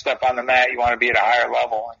time you step on the mat, you want to be at a higher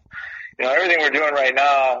level. everything we're doing right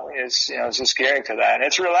now is just gearing to that, and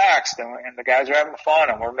it's relaxed, and the guys are having fun,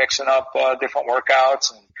 and we're mixing up different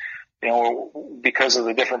workouts, and because of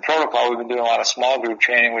the different protocol, we've been doing a lot of small group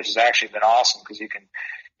training, which has actually been awesome because you can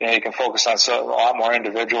focus on a lot more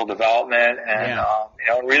individual development and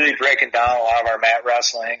really breaking down a lot of our mat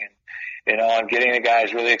wrestling and getting the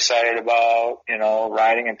guys really excited about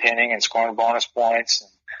riding and pinning and scoring bonus points,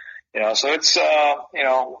 and so it's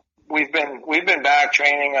we've been back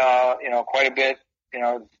training quite a bit.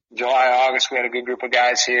 July, August, we had a good group of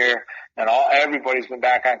guys here, and everybody's been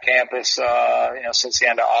back on campus since the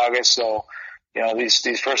end of August. So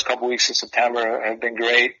these first couple weeks of September have been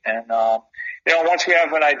great, and once we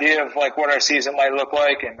have an idea of like what our season might look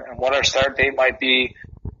like and what our start date might be,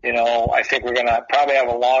 I think we're gonna probably have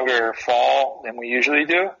a longer fall than we usually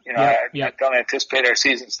do. I don't anticipate our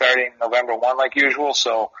season starting November 1 like usual,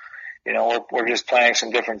 so we're just planning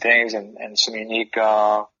some different things and some unique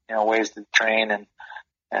ways to train and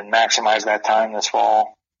maximize that time this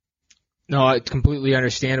fall. No, it's completely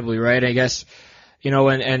understandably, right? I guess, one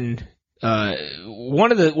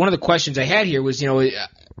of the questions I had here was,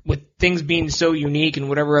 with things being so unique and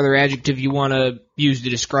whatever other adjective you want to use to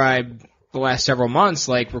describe the last several months,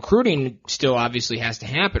 like recruiting still obviously has to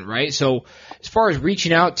happen, right? So as far as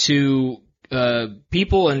reaching out to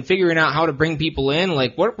people and figuring out how to bring people in,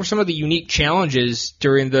 like what were some of the unique challenges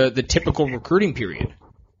during the typical recruiting period?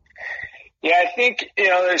 Yeah, I think,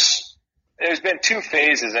 there's been two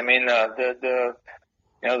phases. I mean, the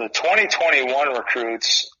 2021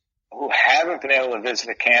 recruits who haven't been able to visit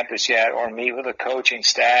a campus yet or meet with the coaching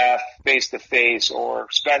staff face to face or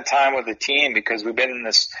spend time with the team because we've been in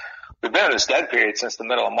this dead period since the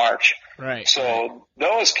middle of March. Right. So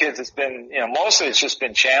those kids, it's been, mostly it's just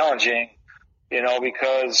been challenging,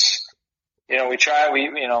 because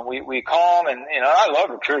we call them, and I love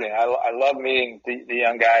recruiting. I love meeting the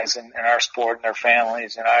young guys in our sport and their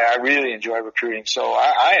families, and I really enjoy recruiting. So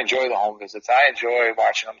I enjoy the home visits. I enjoy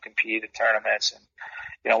watching them compete at tournaments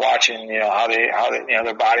and watching how they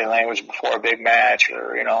their body language before a big match,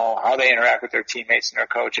 or how they interact with their teammates and their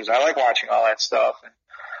coaches. I like watching all that stuff,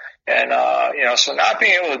 and so not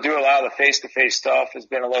being able to do a lot of the face-to-face stuff has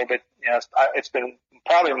been a little bit, it's been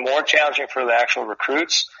probably more challenging for the actual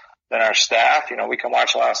recruits than our staff. We can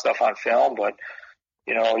watch a lot of stuff on film, but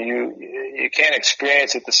you can't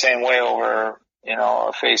experience it the same way over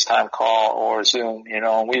a FaceTime call or Zoom.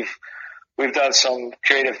 We've done some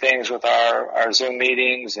creative things with our Zoom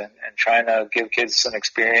meetings and trying to give kids some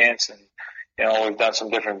experience, and we've done some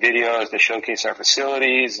different videos to showcase our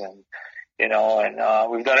facilities, and we've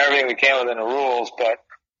done everything we can within the rules, but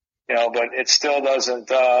it still doesn't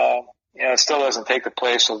take the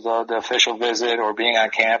place of the official visit or being on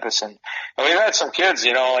campus. And we've had some kids,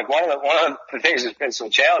 like one of the things that's been so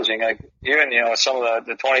challenging, like even, some of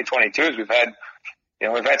the 2022s we've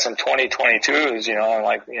had some 2022s, and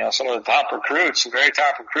like, some of the top recruits, very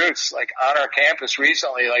top recruits, like on our campus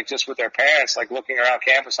recently, like just with their parents, like looking around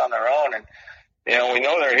campus on their own. And, we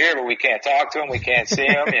know they're here, but we can't talk to them. We can't see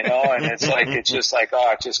them, and it's just like,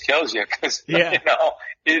 oh, it just kills you because,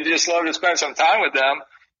 you just love to spend some time with them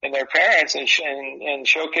and their parents and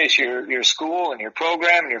showcase your school and your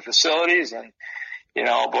program and your facilities. And,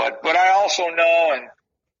 but I also know, and,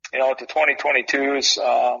 with the 2022s,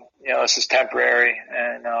 this is temporary,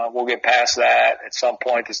 and we'll get past that. At some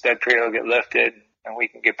point, this dead period will get lifted, and we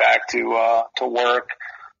can get back to work,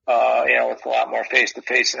 with a lot more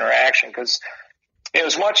face-to-face interaction. Because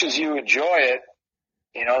as much as you enjoy it,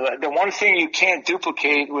 the one thing you can't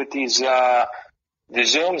duplicate with these the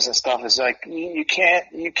Zooms and stuff is like you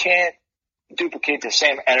can't duplicate the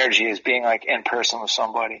same energy as being like in person with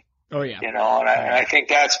somebody. Oh yeah. And I think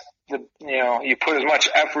that's you put as much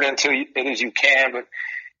effort into it as you can, but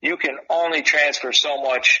you can only transfer so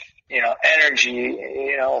much, energy,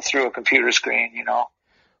 through a computer screen,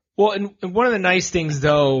 Well, and one of the nice things,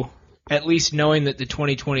 though, at least knowing that the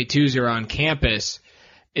 2022s are on campus,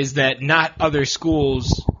 is that not other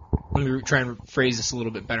schools, let me try and phrase this a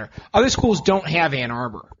little bit better, other schools don't have Ann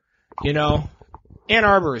Arbor, Ann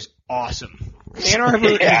Arbor is awesome. Ann Arbor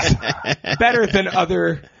is better than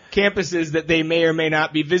other campuses that they may or may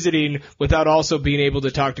not be visiting without also being able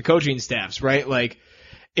to talk to coaching staffs, right? Like,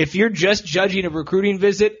 if you're just judging a recruiting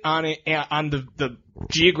visit on the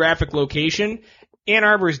geographic location, Ann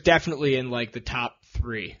Arbor is definitely in like the top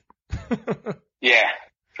 3. Yeah,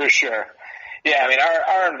 for sure. Yeah, I mean,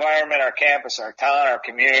 our environment, our campus, our town, our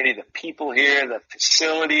community, the people here, the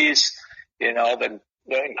facilities, the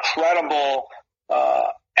incredible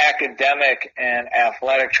academic and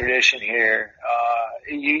athletic tradition here.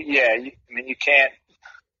 You can't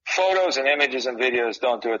photos and images and videos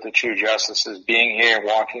don't do it the true justice as being here,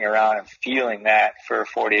 walking around and feeling that for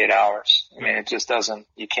 48 hours. I mean, it just doesn't,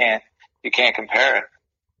 you can't compare it.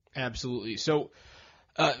 Absolutely. So,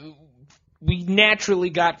 we naturally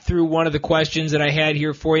got through one of the questions that I had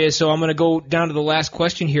here for you, so I'm going to go down to the last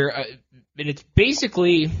question here. And it's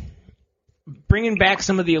basically bringing back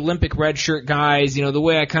some of the Olympic red shirt guys. You know, the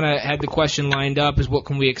way I kind of had the question lined up is what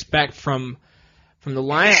can we expect from the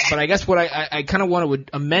lineup. But I guess what I kind of want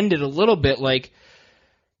to amend it a little bit, like,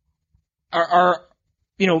 are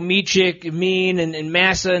you know, Michik, Amin, and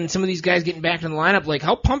Massa and some of these guys getting back in the lineup, like,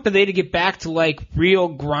 how pumped are they to get back to, like, real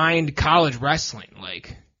grind college wrestling?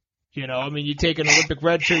 Like, you know, I mean, you take an Olympic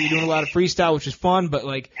red shirt, you're doing a lot of freestyle, which is fun, but,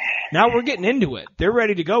 like, now we're getting into it. They're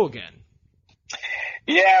ready to go again.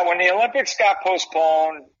 Yeah, when the Olympics got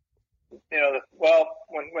postponed, you know, well,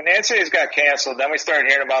 when the NCAAs got canceled, then we started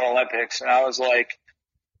hearing about Olympics, and I was like,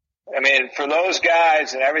 I mean, for those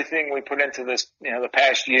guys and everything we put into this, you know, the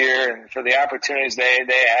past year, and for the opportunities they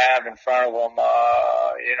have in front of them,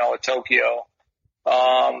 you know, at Tokyo,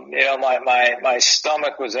 you know, my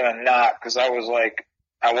stomach was in a knot because I was like,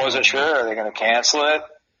 I wasn't sure. Are they going to cancel it?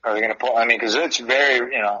 Are they going to put? I mean, because it's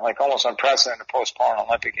very, you know, like almost unprecedented to postpone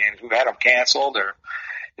Olympic Games. We've had them canceled, or,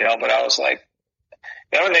 you know, but I was like,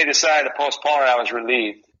 then when they decided to postpone it, I was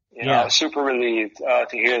relieved. You know, I was super relieved to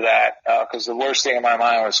hear that because the worst thing in my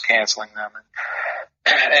mind was canceling them.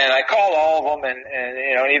 And I called all of them, and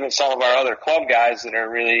you know, even some of our other club guys that are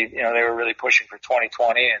really, you know, they were really pushing for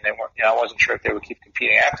 2020, and they weren't, you know, I wasn't sure if they would keep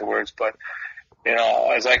competing afterwards, but. You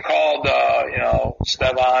know, as I called, you know,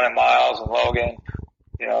 Stevan and Miles and Logan,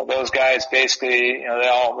 you know, those guys basically, you know, they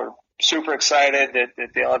all were super excited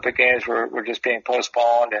that the Olympic Games were just being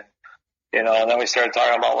postponed. And, you know, and then we started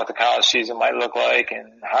talking about what the college season might look like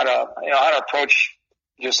and how to approach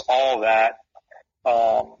just all of that.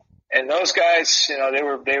 And those guys, you know, they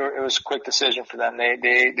were, it was a quick decision for them.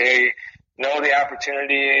 They know the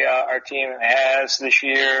opportunity, our team has this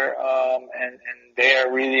year. And they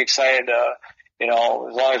are really excited you know,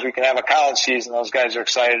 as long as we can have a college season, those guys are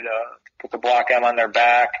excited to put the Block M on their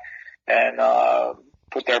back and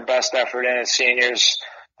put their best effort in as seniors,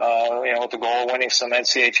 you know, with the goal of winning some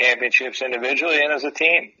NCAA championships individually and as a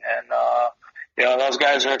team. And, you know, those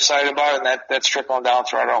guys are excited about it, and that's trickling down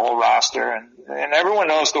throughout our whole roster. And everyone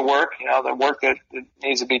knows the work, you know, the work that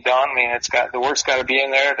needs to be done. I mean, the work's got to be in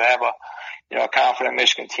there to have a confident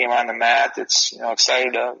Michigan team on the mat that's, you know,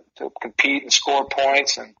 excited to compete and score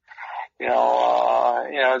points and,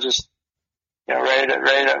 just, you know, ready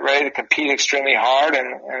to compete extremely hard and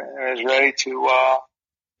is ready to,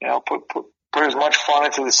 you know, put as much fun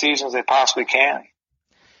into the season as they possibly can.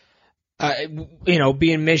 You know,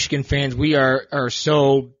 being Michigan fans, we are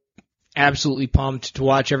so absolutely pumped to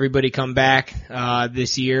watch everybody come back,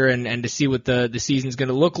 this year and to see what the season's going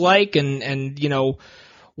to look like and, you know,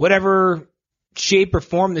 whatever shape or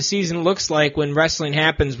form the season looks like when wrestling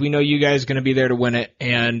happens, we know you guys are going to be there to win it,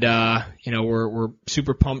 and you know, we're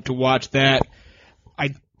super pumped to watch that.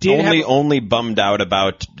 I did only bummed out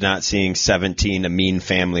about not seeing 17 Amin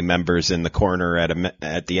family members in the corner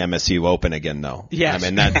at the MSU Open again, though. Yes. I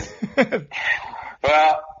mean that's.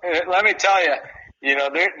 Well, let me tell you, you know,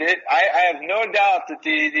 I have no doubt that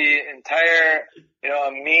the entire, you know,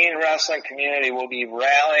 Amin wrestling community will be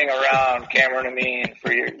rallying around Cameron Amin for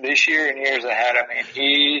this year and years ahead. I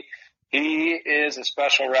mean, he is a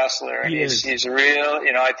special wrestler, and he's real.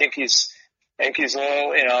 You know, I think he's a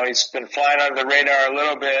little, you know, he's been flying under the radar a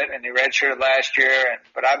little bit, and he redshirted last year.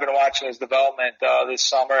 But I've been watching his development this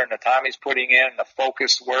summer, and the time he's putting in, the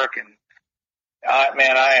focused work, and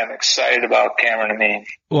man, I am excited about Cameron Amin.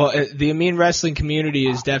 Well, the Amin wrestling community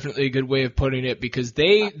is definitely a good way of putting it because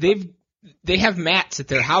they have mats at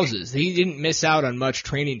their houses. He didn't miss out on much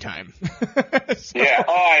training time. So. Yeah.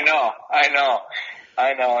 Oh, I know.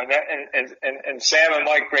 And Sam and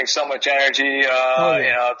Mike bring so much energy, you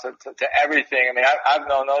know, to everything. I mean, I've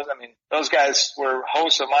known those. I mean, those guys were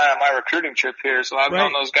hosts of mine on my recruiting trip here, so I've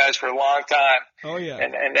known those guys for a long time. Oh yeah.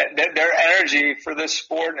 And their energy for this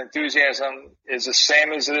sport and enthusiasm is the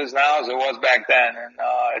same as it is now as it was back then, and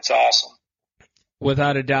it's awesome.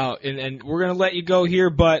 Without a doubt. And we're gonna let you go here,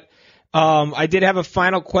 but. I did have a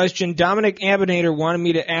final question. Dominic Abinator wanted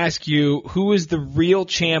me to ask you, who is the real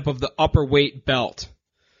champ of the upper weight belt?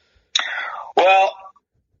 Well,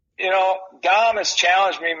 you know, Dom has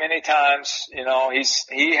challenged me many times. You know,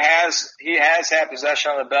 he has had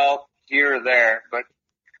possession of the belt here or there, but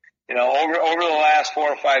you know, over the last 4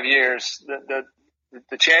 or 5 years,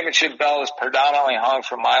 the championship belt is predominantly hung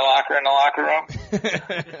from my locker in the locker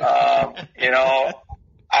room. You know.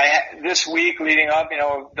 This week leading up, you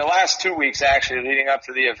know, the last 2 weeks actually leading up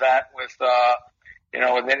to the event with,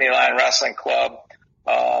 with Indy Line Wrestling Club.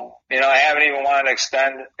 I haven't even wanted to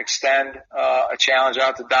extend a challenge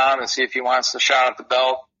out to Dom and see if he wants to shot at the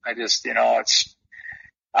belt. I just,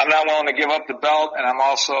 I'm not willing to give up the belt, and I'm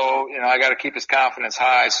also, I got to keep his confidence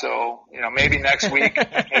high. So, maybe next week,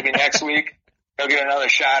 he'll get another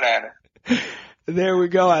shot at it. There we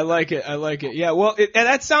go. I like it. Yeah. Well, and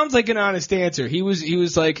that sounds like an honest answer. He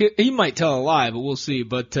was like, he might tell a lie, but we'll see.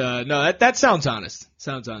 But no, that sounds honest.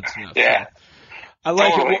 Sounds honest enough. Yeah. I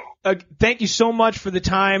like totally. it. Well, thank you so much for the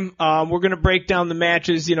time. We're going to break down the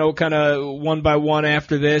matches, kind of one by one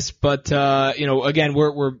after this. But, again,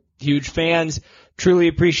 we're huge fans. Truly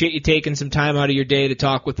appreciate you taking some time out of your day to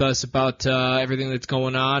talk with us about everything that's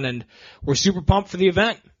going on. And we're super pumped for the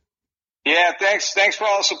event. Yeah, thanks for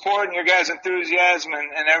all the support and your guys' enthusiasm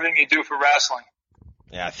and everything you do for wrestling.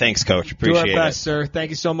 Yeah, thanks, Coach. Appreciate it. Do our best, sir.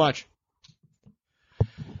 Thank you so much.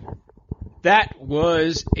 That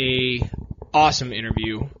was a awesome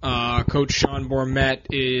interview. Coach Sean Bormet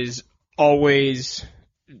is always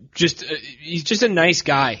he's just a nice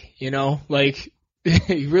guy, like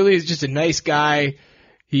he really is just a nice guy.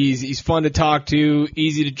 He's fun to talk to,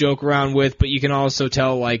 easy to joke around with, but you can also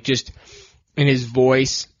tell, like, just in his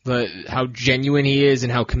voice, how genuine he is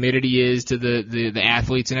and how committed he is to the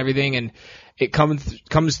athletes and everything, and it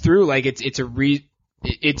comes through. Like,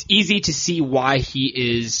 it's easy to see why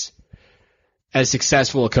he is as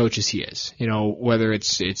successful a coach as he is. Whether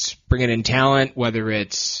it's bringing in talent, whether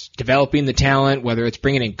it's developing the talent, whether it's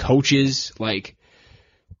bringing in coaches, like,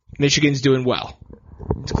 Michigan's doing well.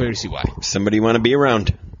 It's clear to see why. Somebody you want to be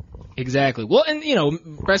around. Exactly. Well,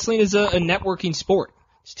 and, wrestling is a networking sport.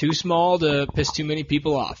 It's too small to piss too many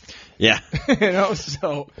people off. Yeah.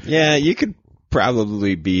 So. Yeah, you could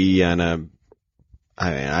probably be on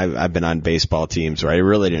I've been on baseball teams where I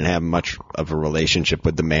really didn't have much of a relationship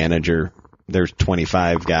with the manager. There's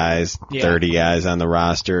 25 guys, 30 guys on the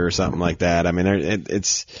roster or something like that. I mean,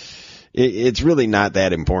 it's really not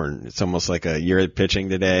that important. It's almost like you're pitching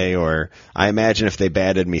today, or I imagine if they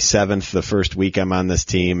batted me 7th the first week I'm on this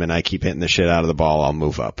team and I keep hitting the shit out of the ball, I'll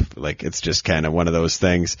move up. Like, it's just kind of one of those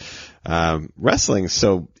things. Wrestling's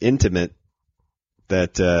so intimate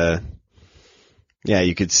that,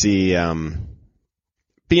 you could see,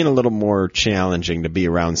 being a little more challenging to be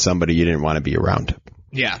around somebody you didn't want to be around.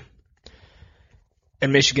 Yeah.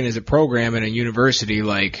 And Michigan is a program and a university,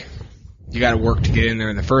 like, you got to work to get in there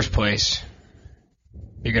in the first place.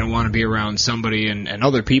 You're going to want to be around somebody and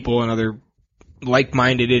other people and other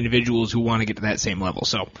like-minded individuals who want to get to that same level.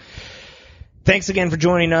 So thanks again for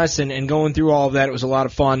joining us and going through all of that. It was a lot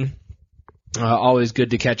of fun. Always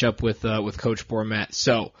good to catch up with Coach Bormet.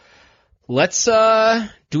 So let's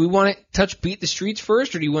do we want to touch Beat the Streets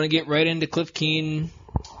first, or do you want to get right into Cliff Keen?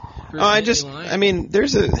 There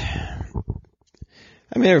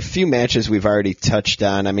are a few matches we've already touched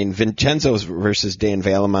on. I mean, Vincenzo's versus Dan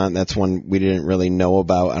Valamont, that's one we didn't really know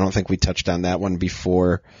about. I don't think we touched on that one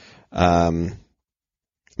before. I'm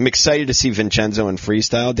excited to see Vincenzo in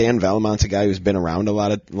freestyle. Dan Valamont's a guy who's been around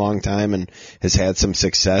long time and has had some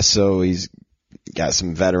success, so he's got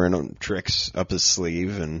some veteran tricks up his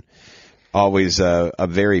sleeve and always a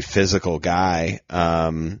very physical guy.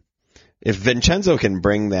 If Vincenzo can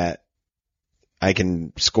bring that, I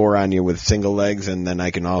can score on you with single legs, and then I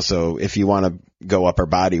can also, if you want to go upper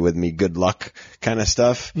body with me, good luck kind of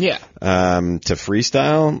stuff. Yeah. To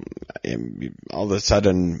freestyle, all of a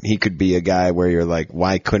sudden he could be a guy where you're like,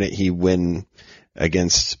 why couldn't he win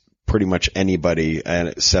against pretty much anybody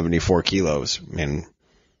at 74 kilos? I mean,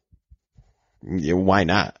 why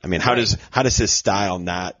not? I mean, how does his style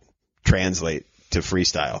not translate to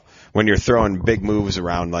freestyle when you're throwing big moves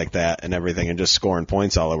around like that and everything and just scoring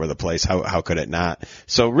points all over the place? How could it not?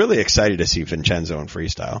 So really excited to see Vincenzo in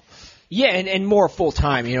freestyle. Yeah, and more full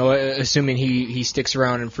time, assuming he sticks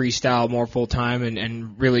around in freestyle more full time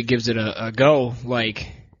and really gives it a go.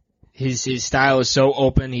 Like, his style is so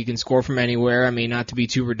open, he can score from anywhere. I mean, not to be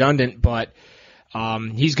too redundant, but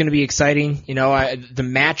he's going to be exciting. The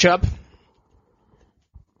matchup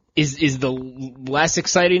is the less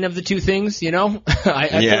exciting of the two things, I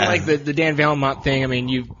feel like the Dan Valamont thing. I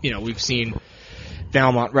mean, we've seen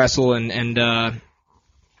Valamont wrestle and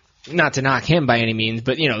not to knock him by any means,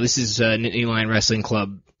 but this is an Indy Line Wrestling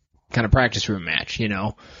Club kind of practice room match.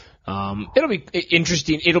 It'll be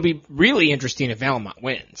interesting. It'll be really interesting if Valamont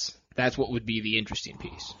wins. That's what would be the interesting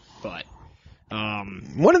piece. But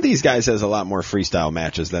one of these guys has a lot more freestyle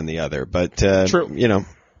matches than the other. But true.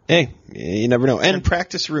 Hey, you never know. And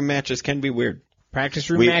practice room matches can be weird. Practice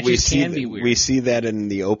room matches can be weird. We see that in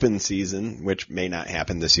the open season, which may not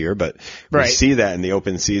happen this year, but we see that in the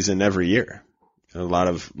open season every year. A lot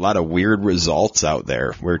of weird results out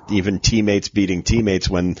there where even teammates beating teammates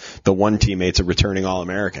when the one teammate's a returning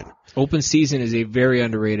All-American. Open Season is a very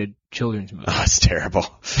underrated children's movie. Oh, it's terrible.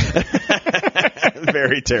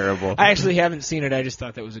 Very terrible. I actually haven't seen it. I just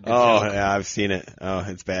thought that was a good joke. joke. Yeah, I've seen it. Oh,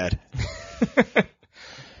 it's bad.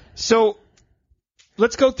 So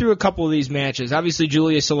let's go through a couple of these matches. Obviously,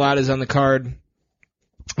 Julia Salada's on the card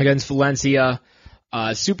against Valencia.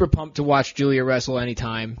 Super pumped to watch Julia wrestle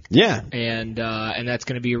anytime. Yeah. And that's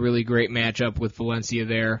going to be a really great matchup with Valencia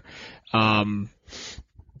there. Going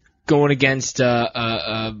against,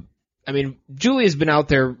 Julia's been out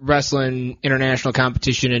there wrestling international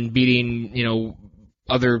competition and beating,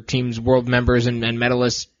 other teams' world members and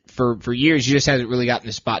medalists for years. She just hasn't really gotten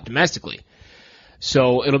a spot domestically.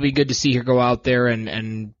 So it'll be good to see her go out there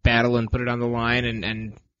and battle and put it on the line.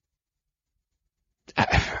 And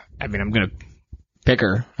I'm going to pick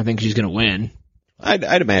her. I think she's going to win.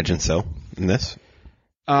 I'd imagine so in this.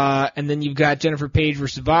 And then you've got Jennifer Page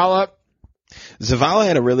versus Zavala. Zavala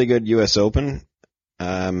had a really good U.S. Open,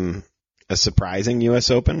 a surprising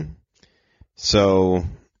U.S. Open. So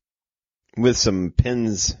with some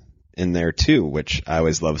pins in there too, which I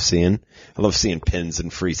always love seeing. I love seeing pins in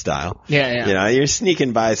freestyle. Yeah. You're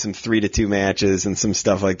sneaking by some 3-2 matches and some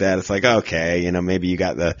stuff like that. It's like, okay, maybe you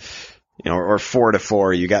got the, or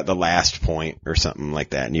 4-4, you got the last point or something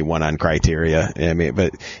like that, and you won on criteria.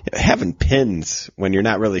 But having pins when you're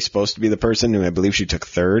not really supposed to be the person, who I believe she took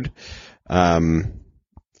third, I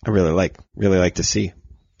really like to see.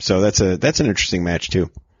 So that's an interesting match too.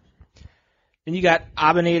 And you got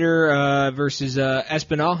Abinator versus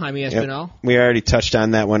Espinal, Jaime Espinal. Yep. We already touched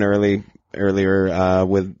on that one earlier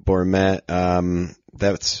with Bormet.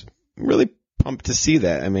 That's really pumped to see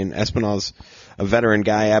that. I mean, Espinal's a veteran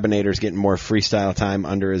guy. Abinator's getting more freestyle time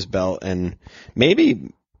under his belt, and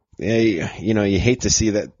maybe you hate to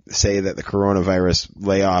say that the coronavirus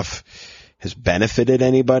layoff has benefited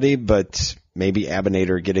anybody, but maybe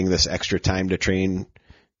Abinator getting this extra time to train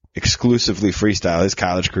exclusively freestyle. His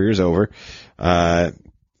college career is over,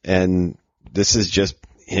 and this is just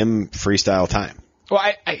him freestyle time.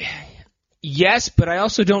 Well, yes, but I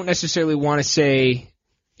also don't necessarily want to say.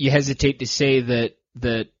 You hesitate to say that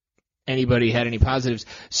anybody had any positives.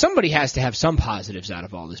 Somebody has to have some positives out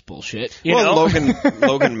of all this bullshit.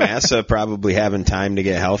 Logan Massa probably having time to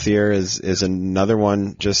get healthier is another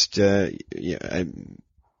one. Just one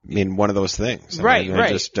of those things. Right.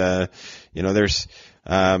 Just there's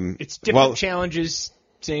it's different challenges,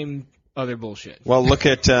 same other bullshit. Well, look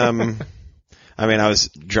at I was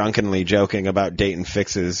drunkenly joking about Dayton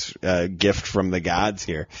Fix's gift from the gods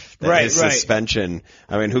here. His suspension.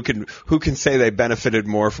 I mean, who can say they benefited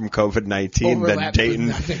more from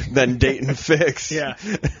COVID-19 than Dayton Fix? Yeah,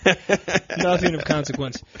 nothing of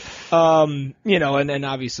consequence. And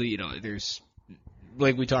obviously, there's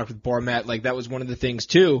like we talked with Bormet, like that was one of the things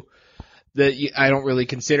too that I don't really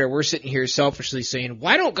consider. We're sitting here selfishly saying,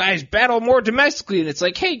 why don't guys battle more domestically? And it's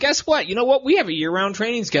like, hey, guess what? You know what? We have a year-round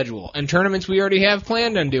training schedule and tournaments we already have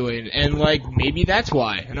planned on doing. And, maybe that's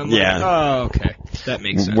why. And I'm like, oh, okay. That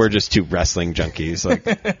makes sense. We're just two wrestling junkies.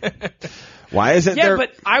 Why isn't there... Yeah,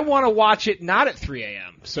 but I want to watch it not at 3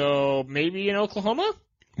 a.m. So maybe in Oklahoma?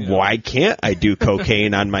 Why can't I do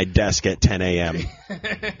cocaine on my desk at 10 a.m.?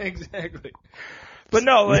 Exactly. But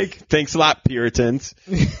no, Thanks a lot, Puritans.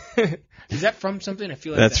 Is that from something? I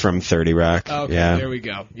feel like that's from 30 Rock. Okay, yeah. There we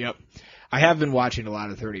go. Yep. I have been watching a lot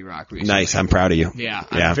of 30 Rock recently. Nice. I'm proud of you. Yeah.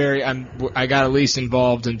 I got at least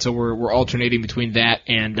involved until we're alternating between that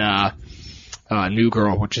and New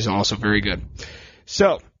Girl, which is also very good.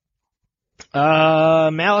 So,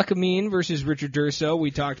 Malik Amin versus Richard Durso.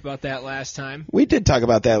 We talked about that last time. We did talk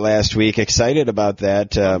about that last week. Excited about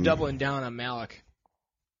that. I'm doubling down on Malik.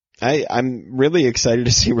 I'm really excited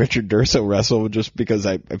to see Richard Durso wrestle just because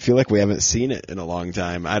I feel like we haven't seen it in a long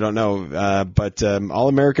time. I don't know. But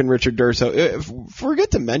All-American Richard Durso,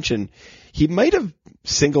 forget to mention, he might have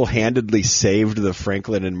single-handedly saved the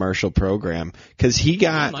Franklin and Marshall program because he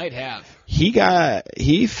might have.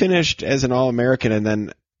 He finished as an All-American, and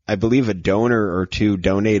then I believe a donor or two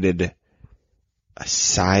donated a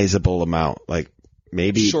sizable amount,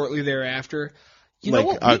 maybe shortly thereafter. You know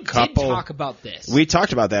what? We did talk about this. We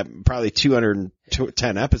talked about that probably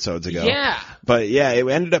 210 episodes ago. Yeah. But yeah, it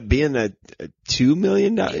ended up being a $2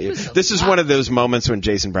 million. This is one of those moments when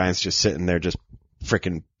Jason Bryant's just sitting there just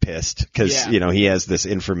freaking pissed because, he has this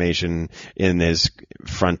information in his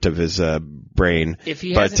front of his brain. If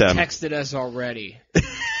he hasn't texted us already.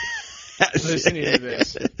 Listening to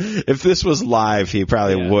this. If this was live, he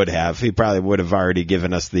probably would have. He probably would have already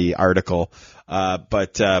given us the article.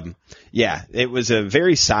 It was a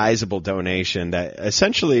very sizable donation that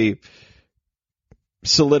essentially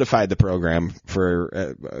solidified the program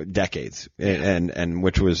for decades, and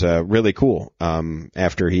which was really cool.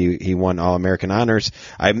 After he won All-American honors,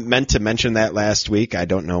 I meant to mention that last week. I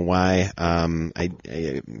don't know why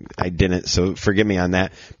I didn't, so forgive me on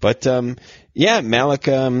that. But Malik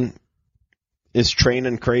is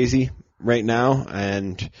training crazy right now,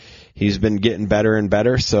 and he's been getting better and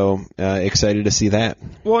better. So excited to see that.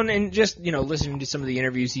 Well, and just listening to some of the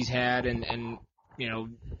interviews he's had, and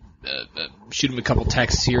shoot him a couple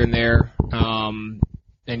texts here and there. And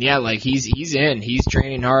yeah, like he's in, he's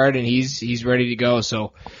training hard, and he's ready to go.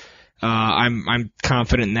 So I'm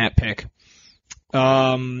confident in that pick.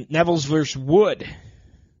 Neville's versus Wood.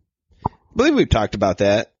 I believe we've talked about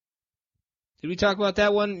that. Did we talk about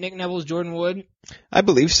that one? Nick Neville's Jordan Wood? I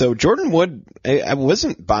believe so. Jordan Wood, I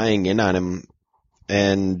wasn't buying in on him,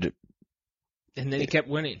 and then he kept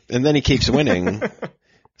winning. And then he keeps winning.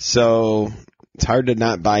 So it's hard to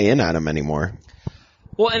not buy in on him anymore.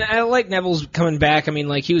 Well, and I like Neville's coming back. I mean,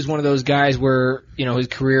 like, he was one of those guys where, his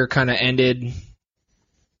career kind of ended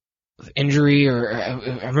with injury, or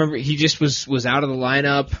I remember he just was out of the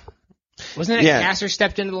lineup. Wasn't it Kasser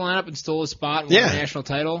stepped into the lineup and stole his spot and won the national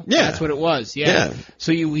title? Yeah. That's what it was. Yeah.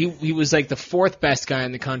 So he was like the fourth best guy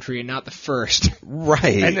in the country and not the first.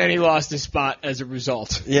 Right. And then he lost his spot as a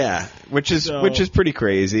result. Yeah, which is pretty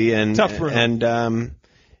crazy. And tough for him.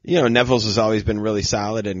 And Neville's has always been really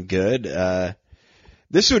solid and good.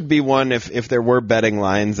 This would be one if there were betting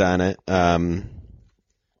lines on it, and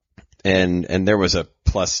there was a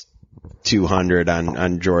plus 200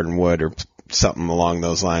 on Jordan Wood or something along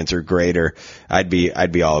those lines or greater, I'd be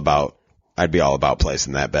all about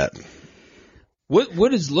placing that bet.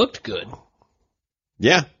 Wood has looked good.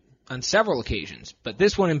 Yeah. On several occasions, but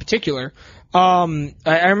this one in particular, I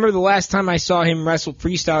remember the last time I saw him wrestle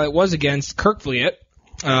freestyle, it was against Kirk Vliet,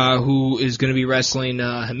 who is going to be wrestling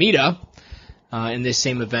Hamida in this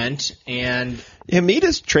same event. And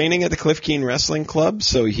Hamida's training at the Cliff Keen Wrestling Club,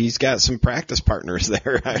 so he's got some practice partners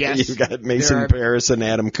there. Yes, you've got Mason Paris and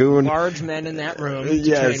Adam Kuhn. Large men in that room to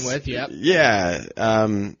train with, yep. Yeah.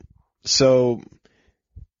 So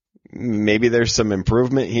maybe there's some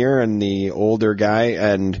improvement here in the older guy,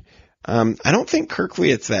 and I don't think Kirk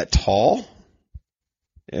Vliet's that tall.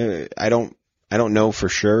 I don't know for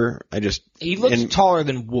sure. He looks taller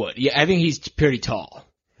than Wood. Yeah, I think he's pretty tall.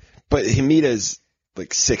 But Hamida's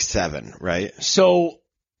like 6'7", right? So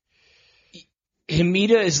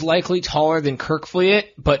Hamida is likely taller than Kirk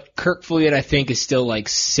Vliet, but Kirk Vliet I think is still like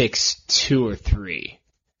 6'2" or 3.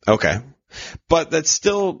 Okay, but that's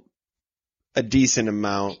still a decent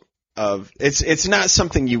amount of. It's not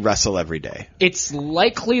something you wrestle every day. It's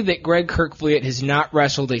likely that Greg Kirk Vliet has not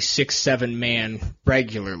wrestled a 6'7" man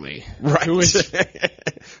regularly. Right.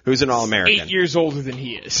 Who's an All-American. 8 years older than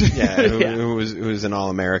he is. Yeah, who's an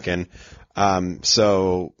All-American.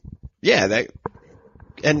 So yeah, that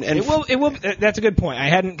and it will. That's a good point. I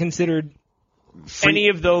hadn't considered any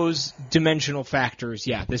of those dimensional factors.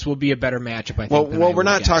 Yeah, this will be a better matchup, I think. Well, we're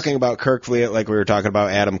not talking about Kirk Vliet like we were talking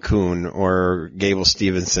about Adam Kuhn or Gable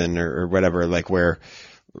Stevenson or whatever.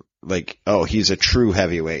 He's a true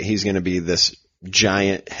heavyweight. He's going to be this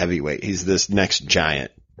giant heavyweight. He's this next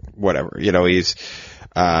giant, whatever.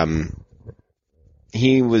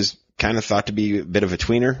 He was kind of thought to be a bit of a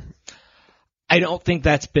tweener. I don't think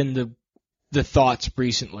that's been the thoughts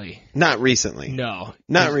recently. Not recently. No.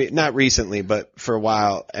 Not recently, but for a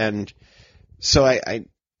while. And so I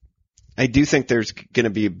do think there's going to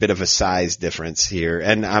be a bit of a size difference here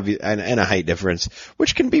and a height difference,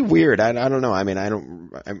 which can be weird. I don't know. I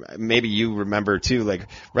mean, maybe you remember too, like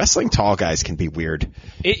wrestling tall guys can be weird.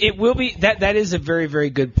 It will be. That is a very, very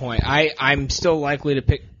good point. I'm still likely to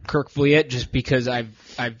pick Kirk Vliet just because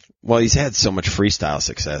well, he's had so much freestyle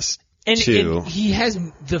success. And he has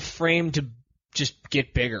the frame to just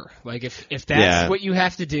get bigger. Like if that's what you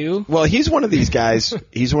have to do. Well, he's one of these guys.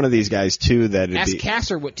 He's one of these guys too that ask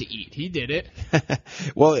Kasser what to eat. He did it.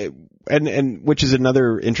 Well, and which is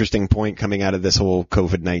another interesting point coming out of this whole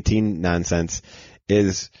COVID-19 nonsense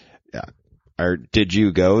is, did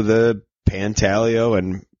you go the Pantaleo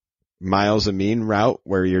and Miles Amin route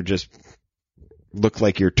where you're just look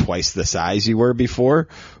like you're twice the size you were before,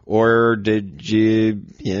 or did you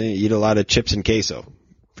eat a lot of chips and queso?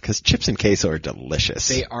 Because chips and queso are delicious.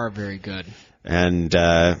 They are very good. And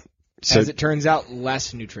as it turns out,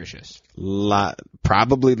 less nutritious.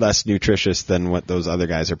 Probably less nutritious than what those other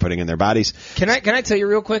guys are putting in their bodies. Can I tell you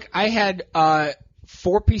real quick? I had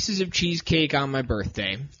 4 pieces of cheesecake on my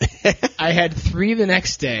birthday. I had 3 the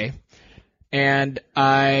next day, and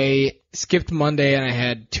I skipped Monday, and I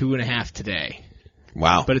had 2.5 today.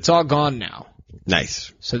 Wow. But it's all gone now.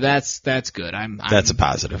 Nice. So that's good. That's a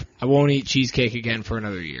positive. I won't eat cheesecake again for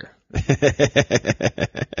another year.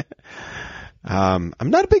 I'm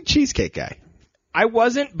not a big cheesecake guy. I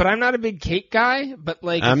wasn't, but I'm not a big cake guy. But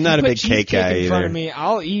like, I'm not a big cake guy in front either. of me,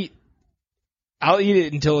 I'll eat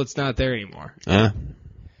it until it's not there anymore,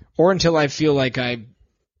 or until I feel like I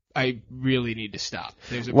really need to stop.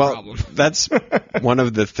 There's a problem. That's one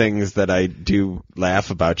of the things that I do laugh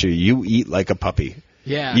about you. You eat like a puppy.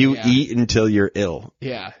 Yeah. You eat until you're ill.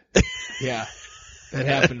 Yeah. Yeah. That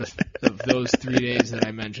happened those 3 days that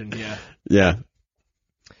I mentioned. Yeah. Yeah.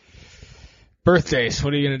 Birthdays.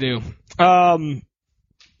 What are you going to do?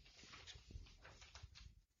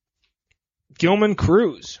 Gilman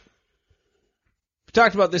Cruz. We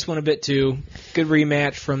talked about this one a bit too. Good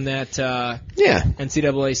rematch from that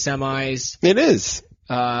NCAA semis. It is.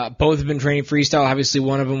 Both have been training freestyle. Obviously,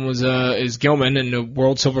 one of them is Gilman and a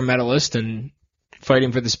world silver medalist and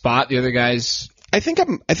fighting for the spot. The other guy's. I think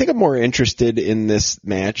I'm more interested in this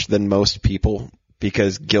match than most people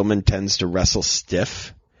because Gilman tends to wrestle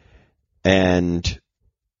stiff, and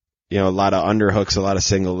a lot of underhooks, a lot of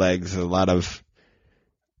single legs, a lot of.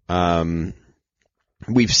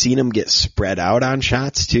 We've seen him get spread out on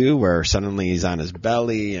shots too, where suddenly he's on his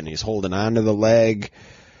belly and he's holding on to the leg.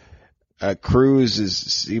 Cruz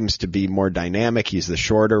seems to be more dynamic. He's the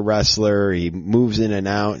shorter wrestler. He moves in and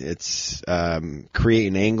out. It's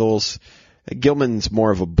creating angles. Gilman's more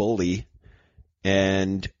of a bully,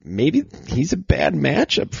 and maybe he's a bad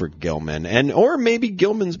matchup for Gilman. Or maybe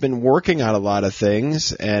Gilman's been working on a lot of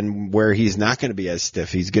things, and where he's not going to be as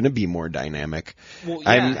stiff, he's going to be more dynamic. Well,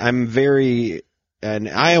 yeah. And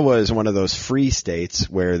Iowa is one of those free states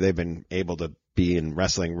where they've been able to be in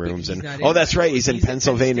wrestling rooms. That's right. He's in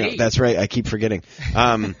Pennsylvania. That's right. I keep forgetting.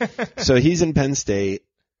 So he's in Penn State.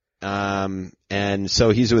 And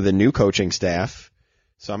so he's with a new coaching staff.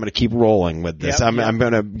 So I'm going to keep rolling with this. I'm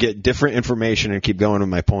going to get different information and keep going with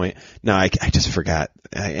my point. No, I just forgot.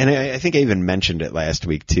 I think I even mentioned it last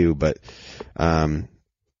week too, but,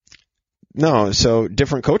 no, so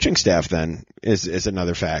different coaching staff then is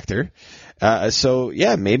another factor.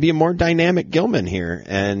 Maybe a more dynamic Gilman here,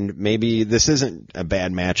 and maybe this isn't a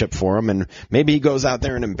bad matchup for him, and maybe he goes out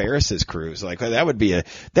there and embarrasses Cruz. Like that would be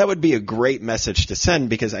a great message to send,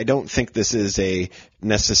 because I don't think this is a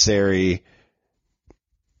necessary.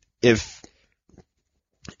 If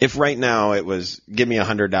right now it was give me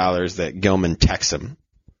 $100 that Gilman texts him.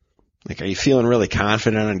 Like, are you feeling really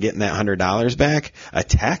confident on getting that $100 back? A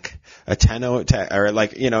tech? A 10-0 tech? Or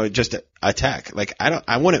like, just a tech. Like,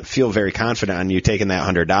 I wouldn't feel very confident on you taking that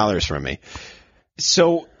 $100 from me.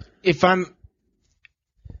 So,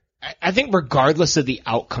 I think regardless of the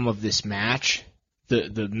outcome of this match,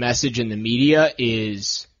 the message in the media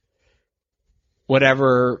is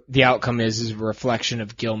whatever the outcome is a reflection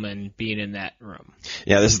of Gilman being in that room.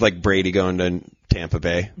 Yeah, this is like Brady going to Tampa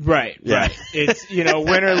Bay. Right. It's,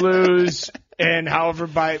 win or lose, and however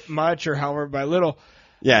by much or however by little.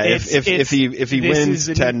 Yeah, if he wins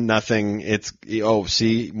 10-0, it's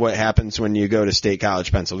see what happens when you go to State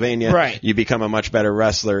College, Pennsylvania. Right. You become a much better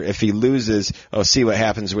wrestler. If he loses, see what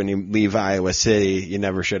happens when you leave Iowa City. You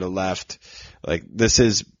never should have left. Like, this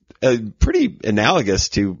is pretty analogous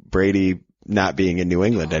to Brady not being in New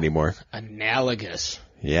England anymore. Analogous.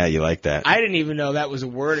 Yeah, you like that. I didn't even know that was a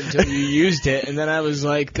word until you used it, and then I was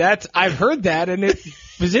like, I've heard that, and it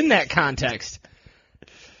was in that context.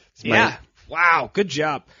 Wow, good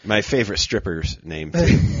job. My favorite stripper's name,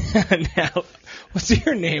 too. What's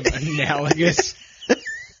your name? Analogous?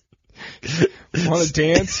 Want to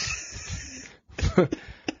dance?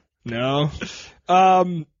 No.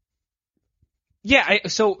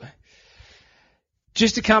 So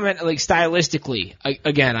just to comment, like, stylistically,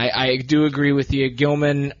 I do agree with you.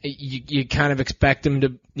 Gilman, you kind of expect him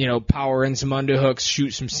to, power in some underhooks,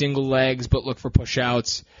 shoot some single legs, but look for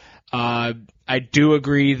push-outs. I do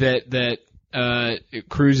agree that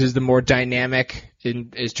Cruz is the more dynamic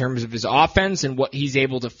in terms of his offense and what he's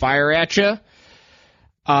able to fire at you.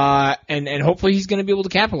 And hopefully he's going to be able to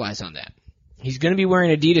capitalize on that. He's going to be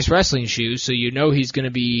wearing Adidas wrestling shoes, so he's going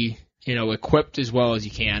to be, equipped as well as he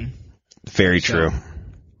can. Very true.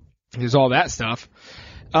 There's all that stuff.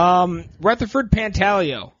 Rutherford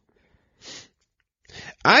Pantaleo.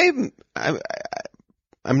 I'm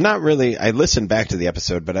not really. I listened back to the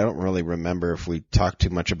episode, but I don't really remember if we talked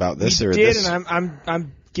too much about this or this. And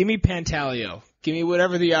I'm. Give me Pantaleo. Give me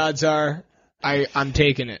whatever the odds are. I'm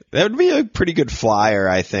taking it. That would be a pretty good flyer,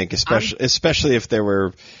 I think, especially if there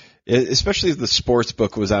were. Especially if the sports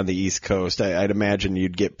book was on the East Coast, I'd imagine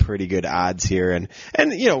you'd get pretty good odds here, and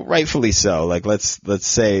rightfully so. Like let's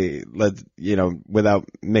say without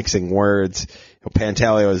mixing words,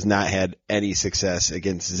 Pantaleo has not had any success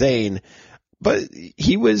against Zane, but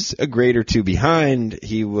he was a grade or two behind.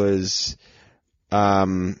 He was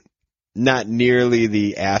not nearly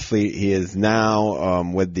the athlete he is now,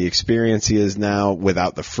 with the experience he is now,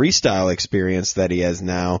 without the freestyle experience that he has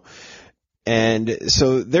now. And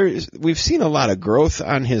so we've seen a lot of growth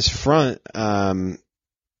on his front,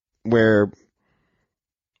 where,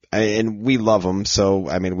 and we love him. So,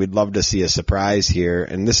 I mean, we'd love to see a surprise here.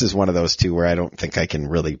 And this is one of those two where I don't think I can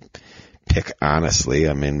really pick honestly.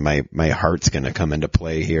 I mean, my heart's going to come into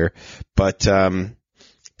play here, but,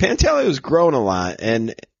 Pantaleo's grown a lot,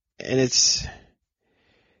 and this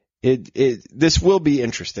will be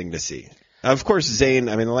interesting to see. Of course, Zane,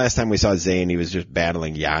 I mean, the last time we saw Zane, he was just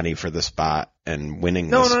battling Yanni for the spot and winning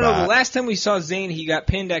the spot. No. The last time we saw Zane, he got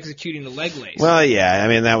pinned executing the leg lace. Well, yeah, I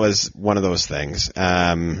mean, that was one of those things.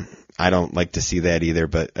 I don't like to see that either.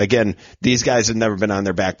 But again, these guys have never been on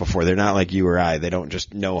their back before. They're not like you or I. They don't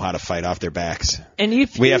just know how to fight off their backs. And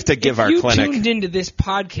if we have to give our clinic. If you tuned into this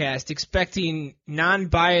podcast expecting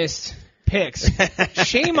non-biased picks,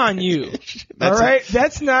 shame on you. All right?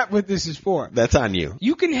 That's not what this is for. That's on you.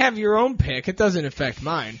 You can have your own pick. It doesn't affect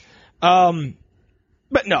mine. But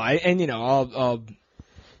no, all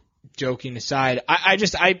joking aside, I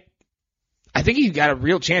think he's got a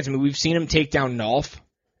real chance. I mean, we've seen him take down Nolf.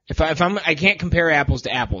 I can't compare apples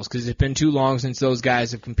to apples because it's been too long since those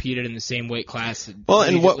guys have competed in the same weight class. Well,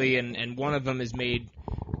 and one of them has made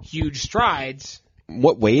huge strides.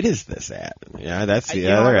 What weight is this at? Yeah, that's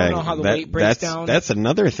the other. I don't know how the weight breaks down. That's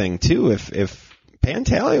another thing too. If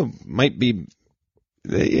Pantaleo might be,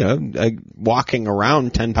 walking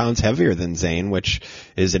around 10 pounds heavier than Zane, which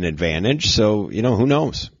is an advantage. So who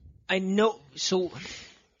knows? I know. So.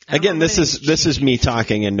 Again, this is me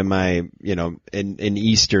talking into my, an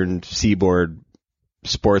Eastern Seaboard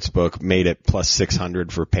sports book made it plus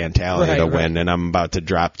 600 for Pantaleo to win, and I'm about to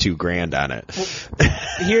drop $2,000 on it.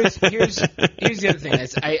 Well, here's the other thing.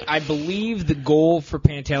 I believe the goal for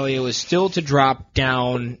Pantaleo is still to drop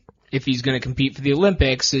down, if he's going to compete for the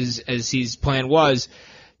Olympics, as his plan was,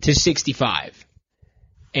 to 65.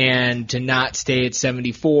 And to not stay at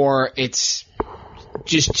 74, it's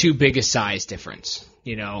just too big a size difference.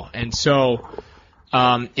 And so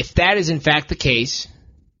if that is in fact the case,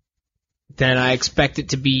 then I expect it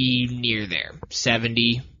to be near there,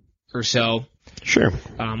 70 or so. Sure.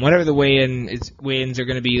 Whatever the weigh-ins are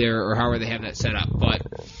going to be there, or however they have that set up. But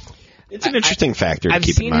it's an interesting factor to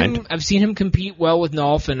keep in mind. I've seen him compete well with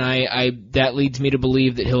Nolf, and that leads me to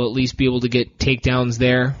believe that he'll at least be able to get takedowns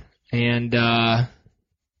there. And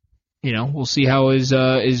we'll see how his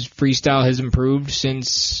freestyle has improved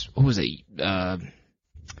since, what was it?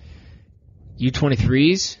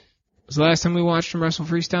 U23s was the last time we watched him wrestle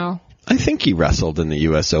freestyle. I think he wrestled in the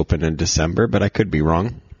U.S. Open in December, but I could be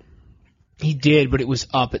wrong. He did, but it was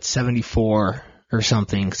up at 74 or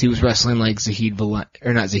something, because he was wrestling like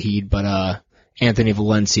Anthony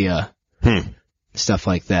Valencia. Stuff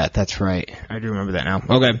like that. That's right. I do remember that now.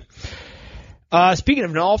 Okay. Speaking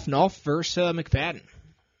of Nolf versus McFadden.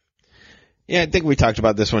 Yeah, I think we talked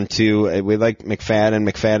about this one too. We like McFadden.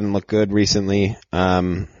 McFadden looked good recently.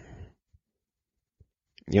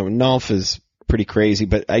 Nolf is pretty crazy,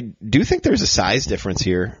 but I do think there's a size difference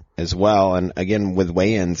here as well. And again, with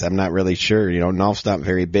weigh-ins, I'm not really sure. Nolf's not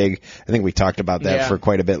very big. I think we talked about that for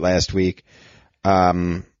quite a bit last week.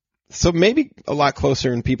 So maybe a lot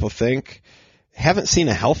closer than people think. Haven't seen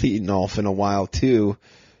a healthy Nolf in a while too.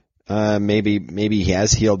 Maybe he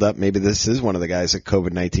has healed up. Maybe this is one of the guys that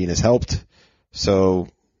COVID-19 has helped. So,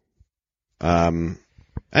 I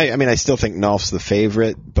still think Nolf's the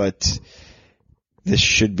favorite, but this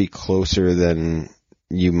should be closer than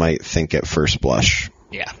you might think at first blush.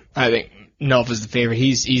 Yeah, I think Nolf is the favorite.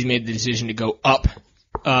 He's made the decision to go up,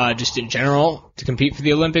 just in general, to compete for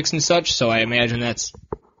the Olympics and such. So I imagine that's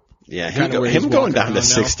him going down to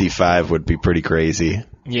 65 would be pretty crazy.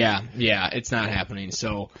 Yeah, it's not happening.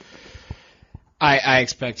 So I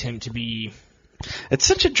expect him to be. It's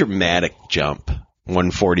such a dramatic jump,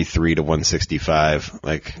 143 to 165.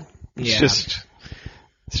 Let's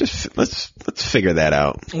figure that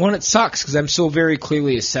out. Well, it sucks because I'm so very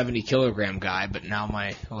clearly a 70-kilogram guy, but now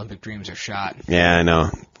my Olympic dreams are shot. Yeah, I know.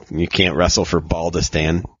 You can't wrestle for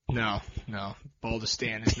Baldistan. No.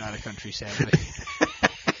 Baldistan is not a country, sadly.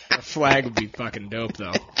 Our flag would be fucking dope,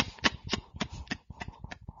 though.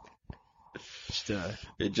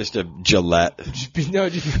 Just a Gillette.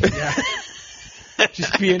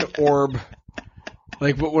 Just be an orb.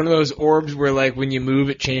 Like one of those orbs where, like, when you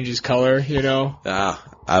move, it changes color, Ah,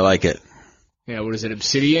 I like it. Yeah, what is it,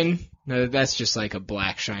 obsidian? No, that's just like a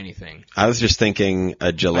black shiny thing. I was just thinking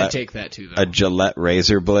a Gillette. I take that too, though. A Gillette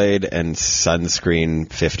razor blade and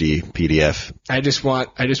sunscreen 50 PDF. I just want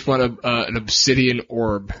an obsidian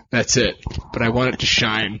orb. That's it. But I want it to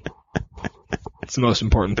shine. It's the most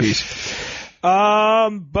important piece.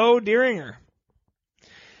 Bo Deeringer.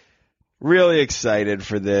 Really excited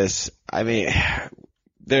for this. I mean,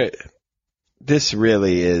 this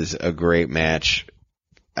really is a great match.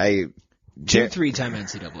 2 3-time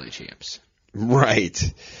NCAA champs.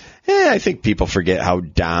 Right. I think people forget how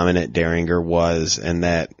dominant Deeringer was and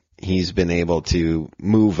that he's been able to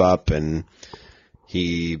move up, and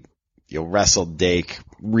he wrestled Dake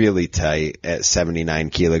really tight at 79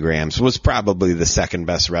 kilograms, was probably the second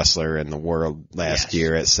best wrestler in the world last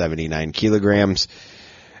year at 79 kilograms,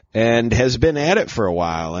 and has been at it for a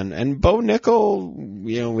while. And Bo Nickel,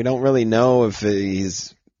 we don't really know if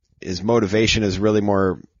his motivation is really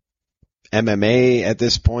more MMA at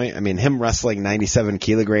this point. I mean, him wrestling 97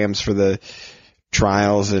 kilograms for the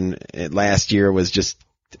trials and last year was just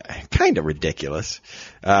kind of ridiculous.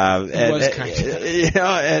 It was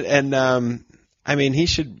kind of. I mean, he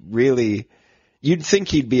should really. You'd think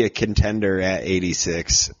he'd be a contender at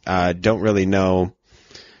 86. Don't really know,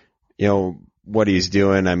 what he's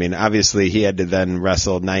doing. I mean, obviously he had to then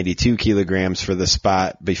wrestle 92 kilograms for the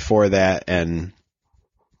spot before that, and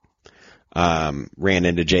ran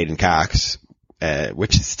into Jaden Cox,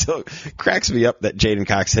 which still cracks me up that Jaden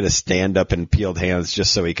Cox hit a stand-up and peeled hands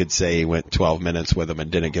just so he could say he went 12 minutes with him and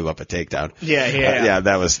didn't give up a takedown. Yeah.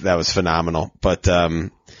 That was phenomenal. But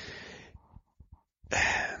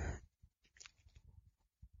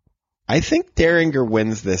I think Deeringer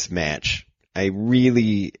wins this match. I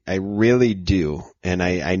really do. And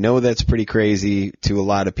I know that's pretty crazy to a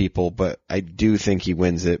lot of people, but I do think he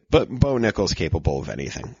wins it. But Bo Nickel's capable of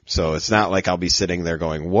anything. So it's not like I'll be sitting there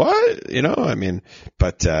going, what?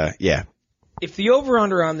 Yeah. If the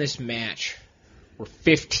over-under on this match were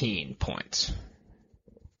 15 points,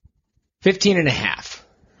 15 and a half,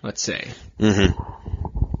 let's say,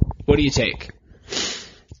 what do you take?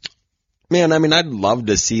 Man, I mean, I'd love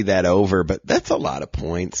to see that over, but that's a lot of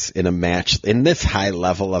points in a match. In this high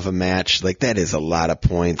level of a match, that is a lot of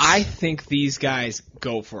points. I think these guys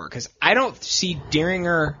go for it, because I don't see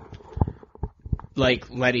Deeringer,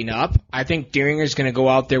 letting up. I think Deeringer's going to go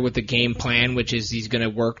out there with the game plan, which is he's going to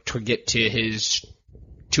work to get to his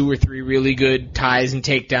 2 or 3 really good ties and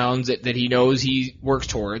takedowns that he knows he works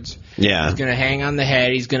towards. Yeah. He's going to hang on the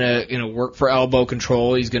head. He's going to work for elbow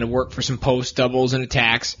control. He's going to work for some post doubles and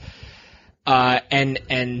attacks.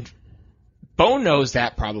 And Bo knows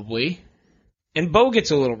that probably, and Bo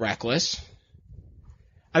gets a little reckless.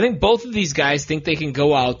 I think both of these guys think they can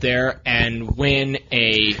go out there and win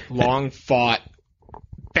a long-fought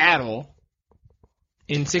battle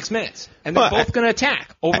in 6 minutes, and they're both going to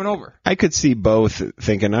attack over and over. I could see both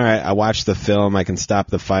thinking, all right, I watched the film, I can stop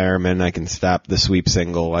the fireman, I can stop the sweep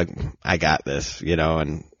single, I got this,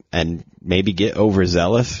 and maybe get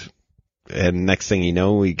overzealous. And next thing you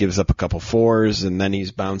know, he gives up a couple 4s, and then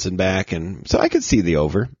he's bouncing back. And so I could see the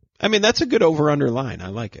over. I mean, that's a good over-under line. I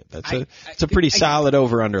like it. It's a pretty solid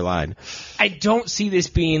over-under line. I don't see this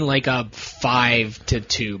being like a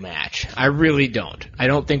 5-2 match. I really don't. I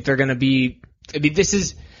don't think they're going to be. I mean, this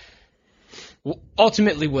is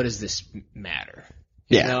ultimately, what does this matter?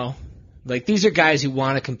 You know? These are guys who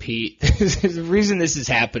want to compete. The reason this is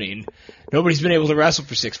happening, nobody's been able to wrestle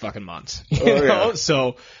for 6 fucking months. You know? Yeah.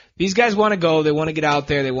 So these guys want to go. They want to get out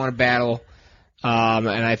there. They want to battle. And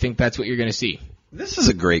I think that's what you're going to see. This is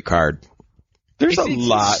a great card. There's a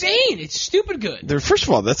lot. It's insane. It's stupid good. First of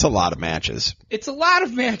all, that's a lot of matches. It's a lot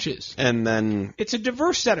of matches. And then it's a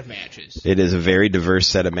diverse set of matches. It is a very diverse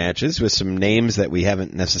set of matches with some names that we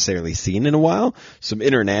haven't necessarily seen in a while. Some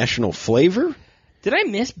international flavor. Did I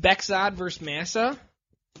miss Bexad versus Massa?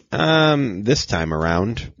 This time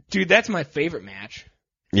around. Dude, that's my favorite match.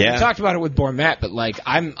 Yeah. We talked about it with Bormet, but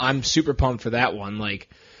I'm super pumped for that one.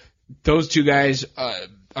 Those two guys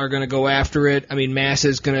are going to go after it. I mean,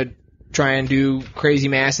 Massa's going to try and do crazy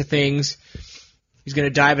Massa things. He's going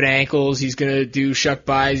to dive at ankles. He's going to do shuck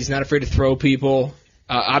bys. He's not afraid to throw people.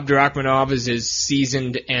 Abdurakhmanov is as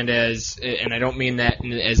seasoned and I don't mean that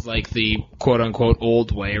as the quote unquote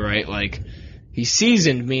old way, right? He's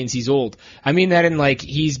seasoned means he's old. I mean that in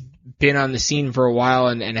he's been on the scene for a while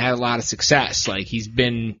and had a lot of success. He's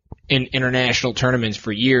been in international tournaments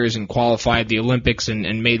for years and qualified the Olympics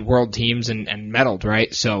and made world teams and medaled,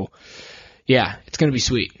 right? So, yeah, it's going to be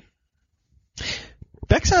sweet.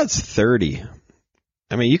 Bexad's 30.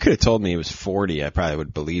 I mean, you could have told me he was 40. I probably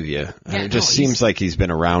would believe you. It just seems like he's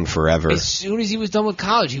been around forever. As soon as he was done with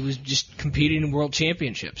college, he was just competing in world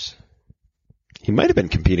championships. He might have been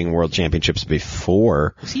competing in World Championships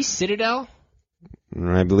before. Was he Citadel?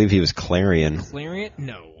 I believe he was Clarion. Clarion?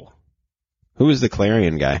 No. Who was the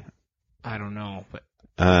Clarion guy? I don't know, but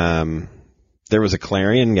there was a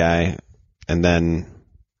Clarion guy, and then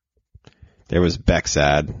there was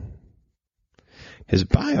Bexad. His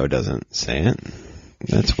bio doesn't say it.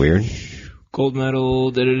 That's weird. Gold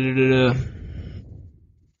medal. Da-da-da-da-da.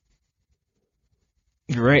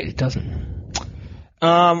 You're right. It doesn't.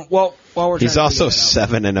 Well, while we're he's also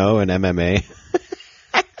 7-0 in MMA.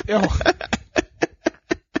 Oh.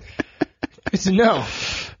 Good to know.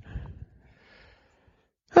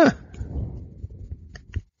 Huh.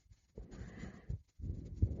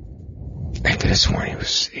 I could have sworn he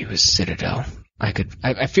was Citadel.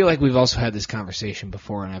 I feel like we've also had this conversation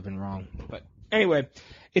before, and I've been wrong. But anyway,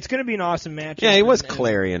 it's going to be an awesome match. Yeah, he was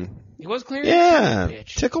Clarion. He was Clarion? Yeah,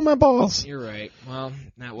 Bitch. tickle my balls. You're right. Well,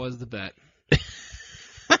 that was the bet.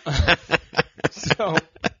 So,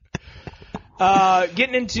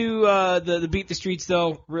 getting into the Beat the Streets,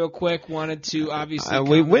 though, real quick, wanted to obviously...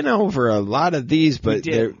 we went over a lot of these, but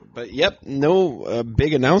no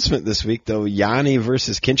big announcement this week, though. Yanni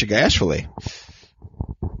versus Kinchigashvili.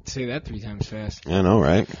 Say that 3 times fast. I know,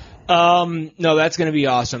 right? No, that's going to be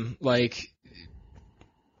awesome. Like,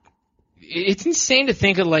 it's insane to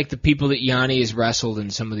think of, like, the people that Yanni has wrestled in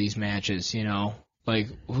some of these matches, you know? Like,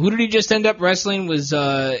 who did he just end up wrestling? Was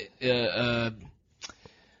dude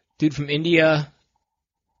from India,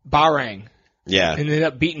 Barang. Yeah. And ended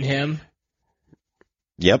up beating him.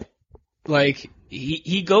 Yep. Like,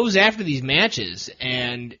 he goes after these matches,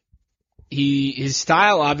 and his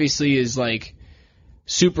style obviously is, like,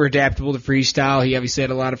 super adaptable to freestyle. He obviously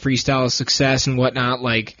had a lot of freestyle success and whatnot,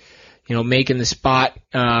 like, you know, making the spot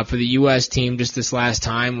for the U.S. team just this last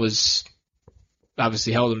time was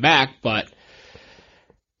obviously held him back, but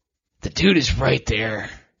the dude is right there.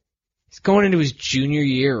 He's going into his junior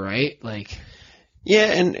year, right? Like, yeah,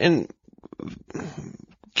 and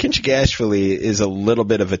Kinchigashvili is a little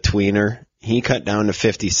bit of a tweener. He cut down to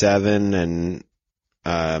 57, and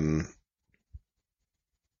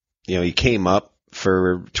you know, he came up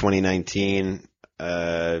for 2019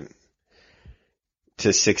 to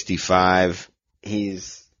 65.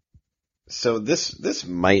 So this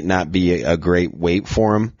might not be a great weight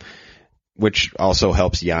for him, which also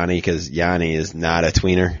helps Yanni because Yanni is not a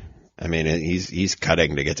tweener. I mean, he's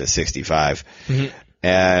cutting to get to 65.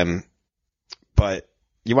 Mm-hmm. But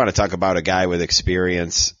you want to talk about a guy with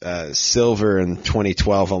experience, silver in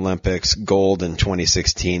 2012 Olympics, gold in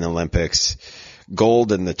 2016 Olympics,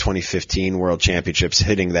 gold in the 2015 World Championships,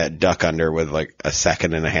 hitting that duck under with like a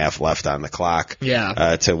second and a half left on the clock.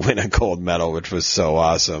 Yeah. To win a gold medal, which was so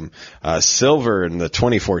awesome. Silver in the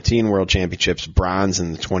 2014 World Championships, bronze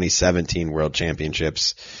in the 2017 World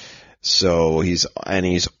Championships. So he's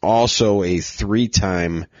also a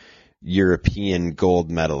 3-time European gold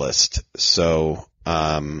medalist. So,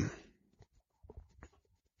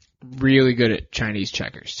 really good at Chinese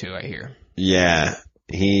checkers too, I hear. Yeah.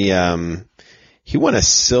 He won a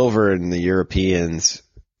silver in the Europeans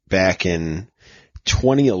back in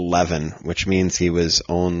 2011, which means he was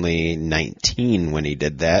only 19 when he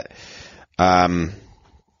did that.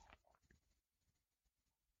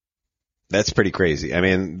 That's pretty crazy. I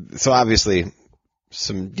mean, so obviously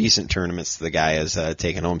some decent tournaments the guy has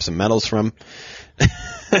taken home some medals from.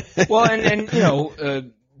 Well, and you know,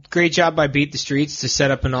 great job by Beat the Streets to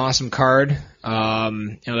set up an awesome card. You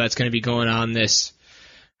know, that's going to be going on this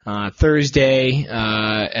Thursday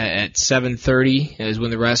at 7:30 is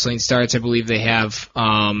when the wrestling starts. I believe they have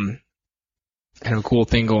kind of a cool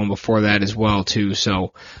thing going before that as well too.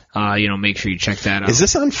 So you know, make sure you check that out. Is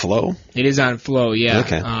this on Flow? It is on Flow, yeah.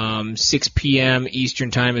 Okay. 6 p.m. Eastern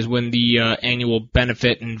time is when the annual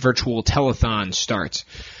benefit and virtual telethon starts.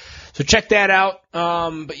 So check that out.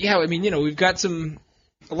 But yeah, I mean, you know, we've got a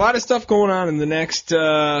lot of stuff going on in the next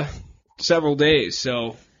several days.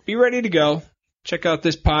 So be ready to go. Check out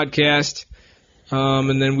this podcast.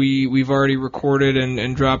 And then we've already recorded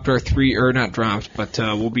and dropped our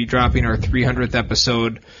we'll be dropping our 300th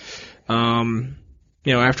episode,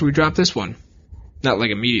 you know, after we drop this one. Not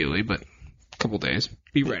like immediately, but a couple days.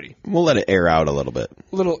 Be ready. We'll let it air out a little bit.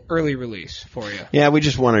 A little early release for you. Yeah, we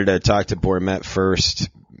just wanted to talk to Bormet first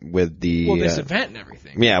with the... Well, this event and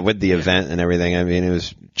everything. Yeah, with the event and everything. I mean, it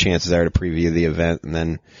was chances are to preview the event, and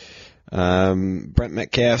then Brent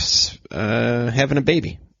Metcalf's having a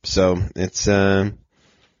baby. So it's... had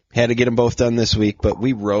to get them both done this week, but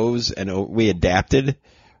we we adapted,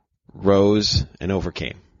 rose, and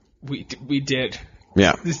overcame. We did.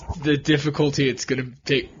 Yeah. The difficulty it's going to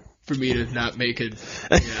take for me to not make it.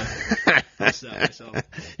 Yeah, stop myself.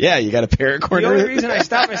 Yeah, you got a paracord. The only reason I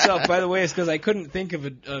stopped myself, by the way, is because I couldn't think of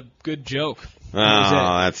a good joke.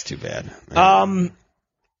 That's too bad.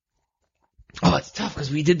 It's tough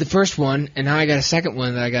because we did the first one, and now I got a second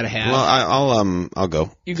one that I got to have. Well, I'll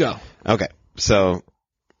go. You go. Okay, so,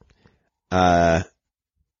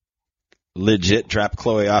 legit dropped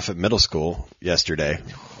Chloe off at middle school yesterday.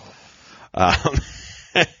 That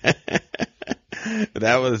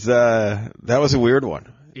was a weird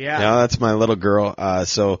one. Yeah. That's my little girl.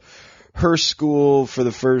 So her school for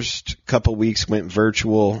the first couple weeks went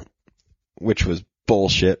virtual, which was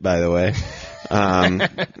bullshit, by the way.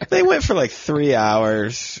 They went for like 3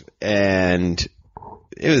 hours, and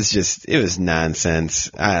it was nonsense.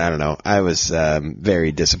 I don't know. I was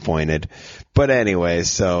very disappointed. But anyway,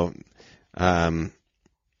 so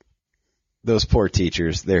those poor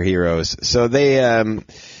teachers, they're heroes. So they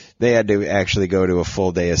had to actually go to a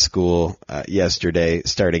full day of school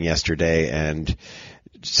starting yesterday, and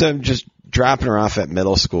so I'm just dropping her off at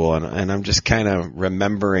middle school, and I'm just kind of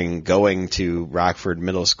remembering going to Rockford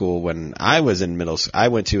Middle School when I was in middle school. I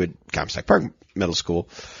went to a Comstock Park Middle School,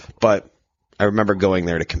 but I remember going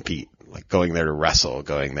there to compete, like going there to wrestle,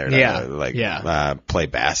 going there to play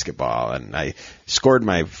basketball, and I scored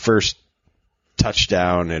my first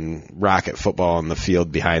touchdown in rocket football in the field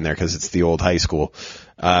behind there because it's the old high school.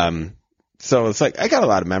 So it's like I got a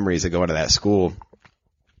lot of memories of going to that school,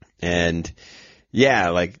 and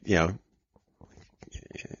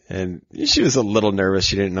and she was a little nervous.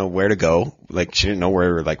 She didn't know where to go. Like, she didn't know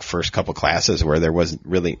where, like, first couple classes where there wasn't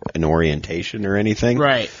really an orientation or anything.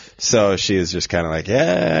 Right. So she was just kind of like,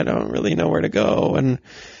 I don't really know where to go.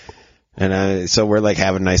 So we're, like,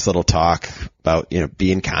 having a nice little talk about,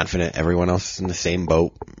 being confident. Everyone else is in the same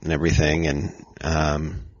boat and everything. And,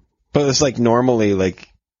 but it's like normally, like,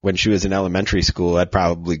 when she was in elementary school, I'd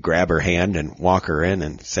probably grab her hand and walk her in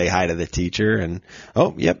and say hi to the teacher and,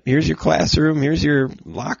 oh, yep, here's your classroom, here's your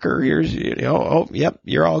locker, here's, yep,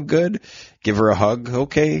 you're all good. Give her a hug,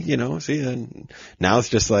 okay, see, and now it's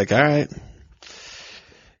just like, all right,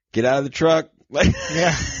 get out of the truck. Like,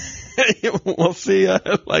 yeah. We'll see.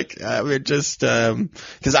 Cause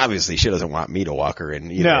obviously she doesn't want me to walk her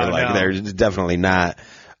in either. No. There's definitely not.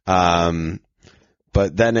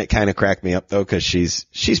 But then it kind of cracked me up though, cause she's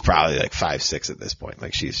probably like 5'6" at this point.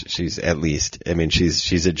 Like she's at least,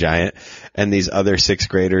 she's a giant. And these other 6th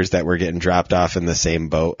graders that were getting dropped off in the same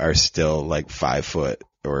boat are still like 5 foot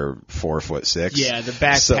or 4'6". Yeah. The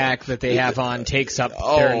backpack that they have on takes up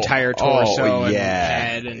their entire torso and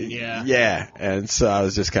head and Yeah. And so I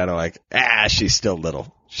was just kind of like, she's still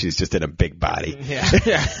little. She's just in a big body.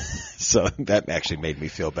 Yeah. So that actually made me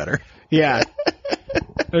feel better. Yeah.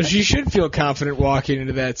 She should feel confident walking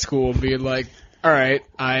into that school, being like, all right,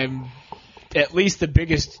 I'm at least the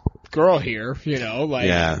biggest girl here,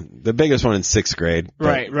 Yeah, the biggest one in 6th grade.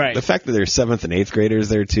 Right. The fact that there's 7th and 8th graders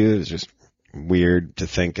there, too, is just weird to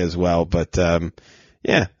think as well. But,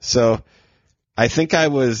 so I think I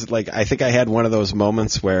had one of those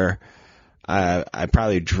moments where I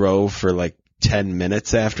probably drove for like 10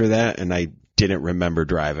 minutes after that, and I didn't remember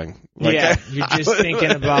driving. You're just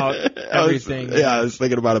thinking about everything. I was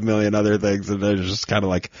thinking about a million other things, and I was just kind of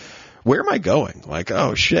like, where am I going? Like,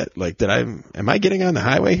 oh shit, like am I getting on the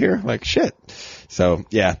highway here? Like, shit. So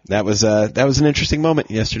yeah, that was an interesting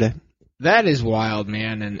moment yesterday. That is wild,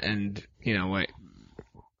 man, and what,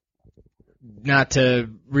 not to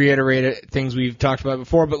reiterate things we've talked about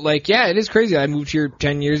before, but it is crazy. I moved here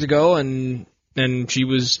 10 years ago, and she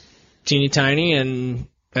was teeny tiny, and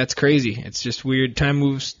that's crazy. It's just weird. Time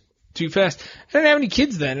moves too fast. I didn't have any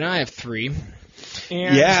kids then, and I have 3.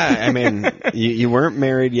 And Yeah, you weren't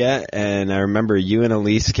married yet, and I remember you and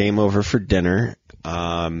Elise came over for dinner,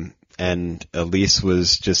 and Elise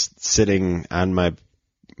was just sitting on my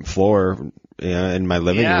floor in my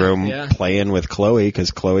living room playing with Chloe,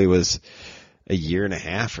 because Chloe was a year and a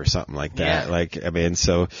half or something like that. Yeah.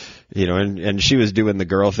 So, and she was doing the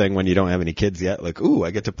girl thing when you don't have any kids yet. Like, ooh,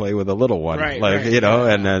 I get to play with a little one. Right,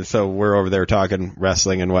 and so we're over there talking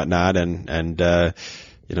wrestling and whatnot. And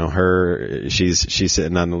she's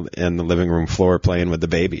sitting in the living room floor playing with the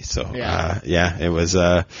baby. So, it was,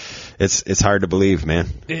 it's hard to believe, man.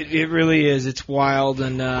 It really is. It's wild.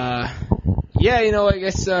 And, I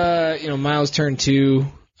guess, Miles turned 2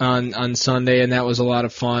 on Sunday, and that was a lot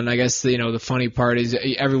of fun. I guess, the funny part is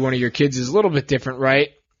every one of your kids is a little bit different, right?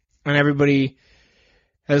 And everybody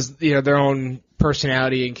has, their own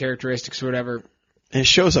personality and characteristics or whatever. And it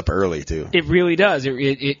shows up early, too. It really does.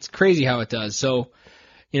 It's crazy how it does. So,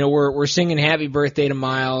 we're singing happy birthday to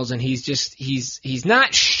Miles, and he's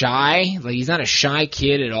not shy. Like, he's not a shy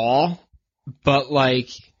kid at all. But,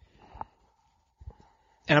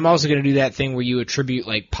 And I'm also going to do that thing where you attribute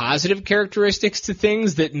like positive characteristics to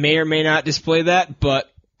things that may or may not display that,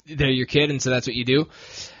 but they're your kid, and so that's what you do.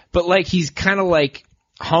 But like he's kind of like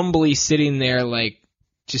humbly sitting there, like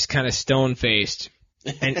just kind of stone-faced.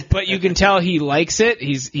 But you can tell he likes it.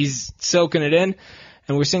 He's soaking it in.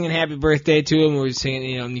 And we're singing happy birthday to him. We're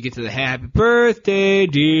singing, and you get to the happy birthday,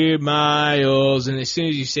 dear Miles. And as soon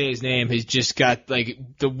as you say his name, he's just got, like,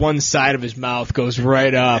 the one side of his mouth goes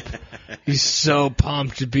right up. He's so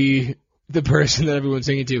pumped to be the person that everyone's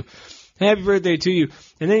singing to. Happy birthday to you.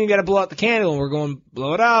 And then you got to blow out the candle, and we're going,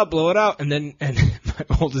 blow it out. And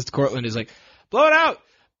my oldest Cortland is like, blow it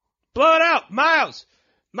out,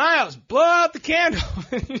 Miles, blow out the candle.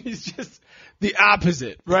 He's just the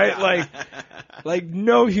opposite, right? Like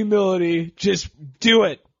no humility, just do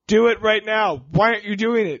it right now. Why aren't you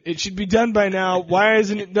doing it? It should be done by now. Why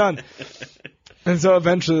isn't it done? And so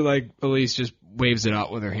eventually, like, Elise just waves it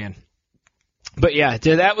out with her hand. But yeah,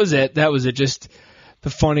 that was it. Just the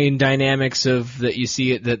funny dynamics of that you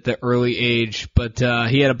see at the early age. But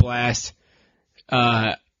he had a blast.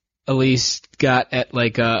 Elise got at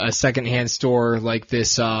like a secondhand store, like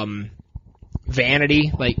this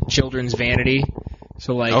vanity, like children's vanity.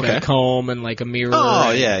 So like a comb and like a mirror.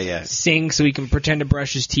 Oh, yeah. Sink so he can pretend to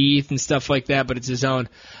brush his teeth and stuff like that, but it's his own.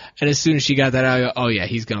 And as soon as she got that out, I go, oh yeah,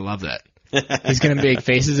 he's going to love that. He's going to make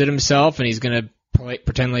faces at himself, and he's going to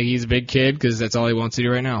pretend like he's a big kid because that's all he wants to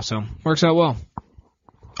do right now. So works out well.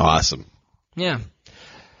 Awesome. Yeah.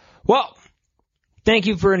 Well, thank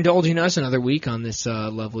you for indulging us another week on this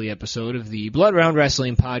lovely episode of the Bloodround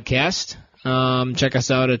Wrestling Podcast. Check us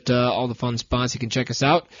out at all the fun spots you can check us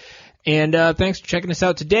out. And thanks for checking us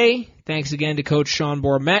out today. Thanks again to Coach Sean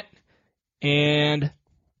Bormet. And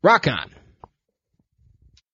rock on.